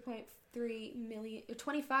was $25.3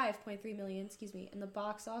 million, and the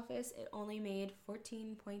box office, it only made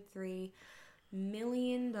 $14.3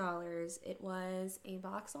 million. It was a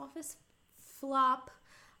box office flop.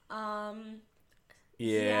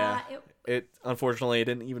 It unfortunately, it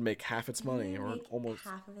didn't even make half its money, or almost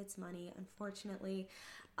half of its money, unfortunately.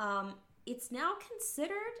 It's now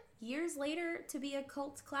considered, years later, to be a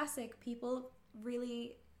cult classic. People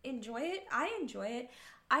really enjoy it. I enjoy it.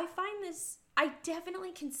 I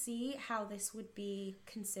definitely can see how this would be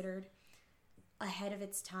considered ahead of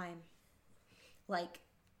its time. Like,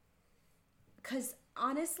 because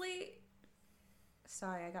honestly,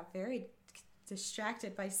 sorry, I got very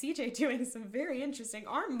distracted by CJ doing some very interesting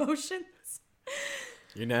arm motions.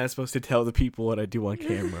 You're not supposed to tell the people what I do on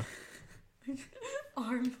camera.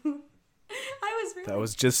 Arm. That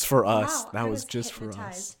was just for us. Wow, that was just hypnotized. For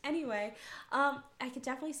us. Anyway, I could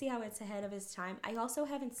definitely see how it's ahead of its time. I also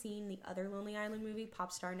haven't seen the other Lonely Island movie,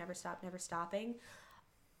 Popstar Never Stop, Never Stopping.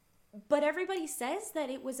 But everybody says that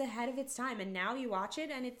it was ahead of its time, and now you watch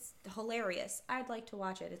it, and it's hilarious. I'd like to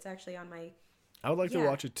watch it. It's actually on my... I would like to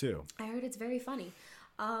watch it, too. I heard it's very funny.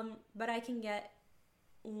 But I can get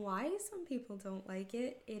why some people don't like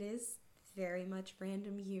it. It is very much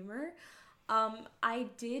random humor. I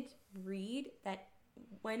did read that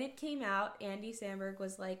when it came out, Andy Samberg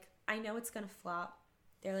was like, I know it's going to flop.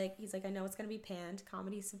 He's like, I know it's going to be panned.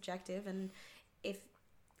 Comedy's subjective, and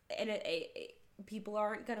people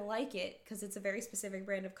aren't going to like it because it's a very specific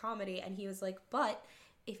brand of comedy. And he was like, but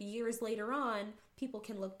if years later on, people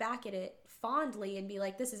can look back at it fondly and be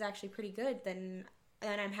like, this is actually pretty good, then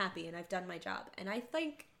I'm happy and I've done my job. And I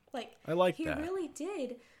think, he really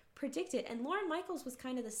did predict it. And Lorne Michaels was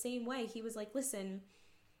kind of the same way. He was like, listen,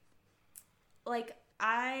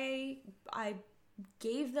 I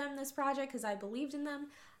gave them this project because I believed in them.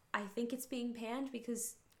 I think it's being panned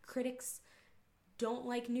because critics don't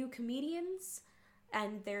like new comedians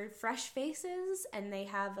and they're fresh faces and they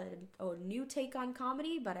have a new take on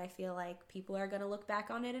comedy, but I feel like people are going to look back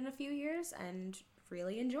on it in a few years and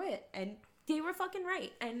really enjoy it. And they were fucking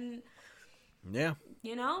right. And yeah,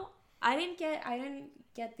 I didn't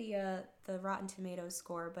get the Rotten Tomatoes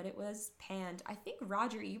score, but it was panned. I think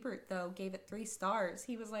Roger Ebert, though, gave it 3 stars.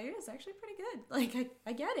 He was like, it's actually pretty good.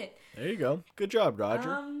 I get it. There you go. Good job,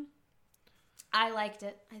 Roger. I liked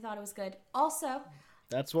it. I thought it was good. Also,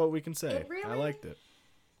 that's what we can say. I liked it.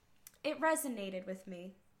 It resonated with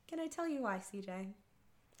me. Can I tell you why, CJ?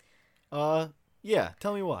 Yeah.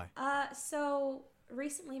 Tell me why. So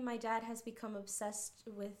recently my dad has become obsessed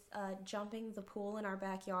with jumping the pool in our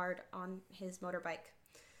backyard on his motorbike.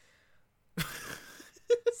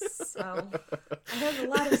 So I have a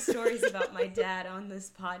lot of stories about my dad on this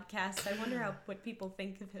podcast. I wonder what people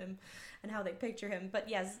think of him and how they picture him. But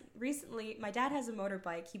yes, recently my dad has a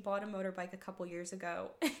motorbike. He bought a motorbike a couple years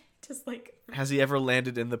ago. Has he ever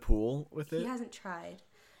landed in the pool with it? He hasn't tried.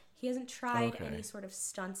 Any sort of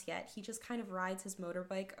stunts yet. He just kind of rides his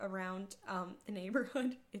motorbike around the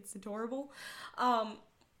neighborhood. It's adorable.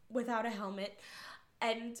 Without a helmet.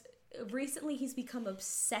 And recently he's become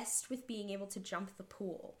obsessed with being able to jump the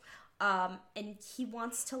pool. And he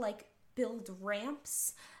wants to build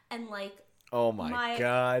ramps and oh my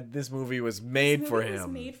god, this movie was made for him. It was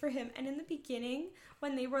made for him. And in the beginning,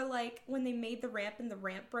 when they made the ramp and the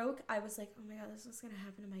ramp broke, I was like, oh my god, this is gonna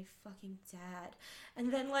happen to my fucking dad.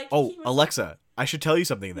 And then Alexa, I should tell you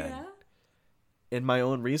something then. Yeah? In my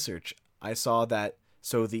own research, I saw that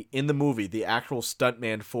in the movie, the actual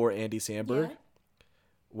stuntman for Andy Samberg,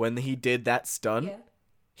 when he did that stunt,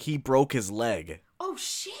 he broke his leg. Oh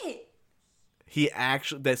shit.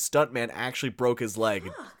 That stuntman actually broke his leg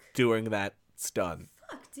doing that stunt.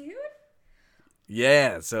 Fuck, dude.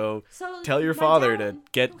 Yeah, so tell your father to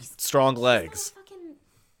get strong legs. He's not fucking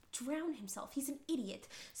drown himself. He's an idiot.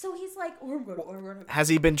 So he's like, has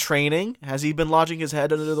he been training? Has he been lodging his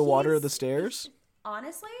head under the water of the stairs?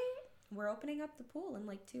 Honestly, we're opening up the pool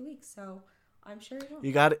in 2 weeks, so I'm sure he will.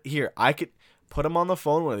 You got it. Here, I could put him on the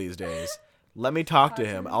phone one of these days. Let me talk to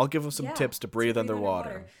him. I'll give him some tips to breathe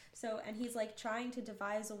underwater. So, and he's like trying to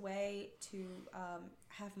devise a way to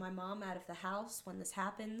have my mom out of the house when this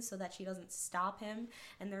happens, so that she doesn't stop him.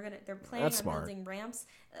 And they're planning That's on smart. building ramps.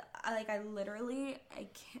 I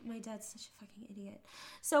can't. My dad's such a fucking idiot.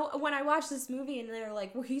 So when I watched this movie and they're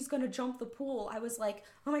like, well, he's gonna jump the pool, I was like,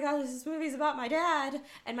 oh my god, this movie's about my dad.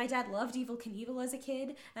 And my dad loved Evel Knievel as a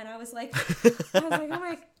kid, and I was like, oh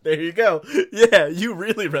my. There you go. Yeah, you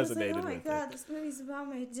really I was resonated like, oh my with god, it. this movie's about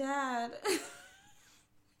my dad.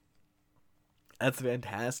 That's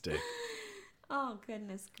fantastic. Oh,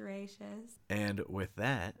 goodness gracious. And with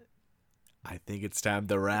that, I think it's time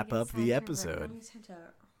to wrap up the episode. It's time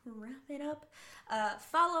to wrap it up.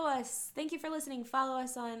 Follow us. Thank you for listening. Follow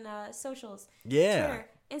us on socials. Yeah. Twitter,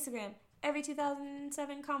 Instagram, Every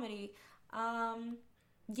 2007 Comedy.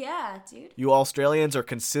 Yeah, dude. You Australians are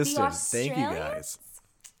consistent. The Thank you, guys. Australians?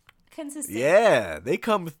 Consistent. Yeah, they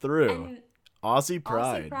come through. And Aussie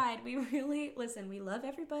pride. Aussie pride. We really, listen, we love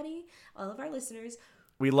everybody, all of our listeners.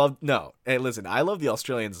 We love, no. Hey, listen, I love the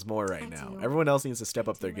Australians more right I now. do. Everyone else needs to step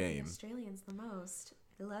up I do their love game. The Australians the most.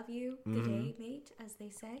 I love you. Mm-hmm. Good day, mate, as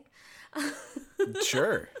they say.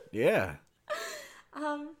 Sure. Yeah.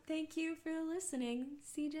 Thank you for listening,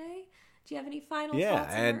 CJ. Do you have any final Yeah,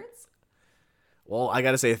 thoughts and words? Well, I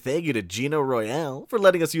gotta say thank you to Gina Royale for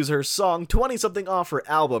letting us use her song 20-something off her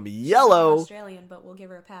album Yellow. Australian, but we'll give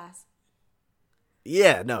her a pass.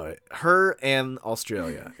 Yeah, no, her and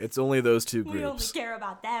Australia. It's only those two We only groups. care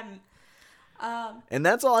about them. And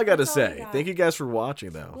that's all I gotta That's all we say. got. Thank you guys for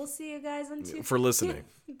watching, though. We'll see you guys on Tuesday. For listening.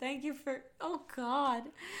 Thank you for... Oh, God.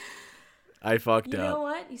 I fucked You know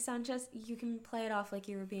up. what? You can play it off like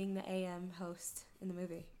you were being the AM host in the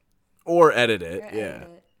movie. Or edit it. Or Yeah. edit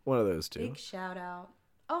it. One of those two. Big shout out.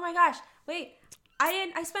 Oh my gosh. Wait.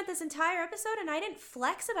 I spent this entire episode and I didn't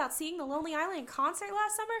flex about seeing the Lonely Island in concert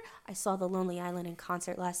last summer. I saw the Lonely Island in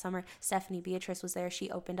concert last summer. Stephanie Beatrice was there. She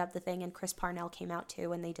opened up the thing and Chris Parnell came out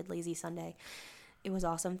too and they did Lazy Sunday. It was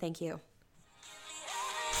awesome. Thank you.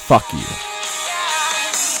 Fuck you.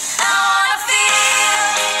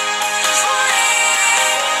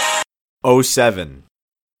 07.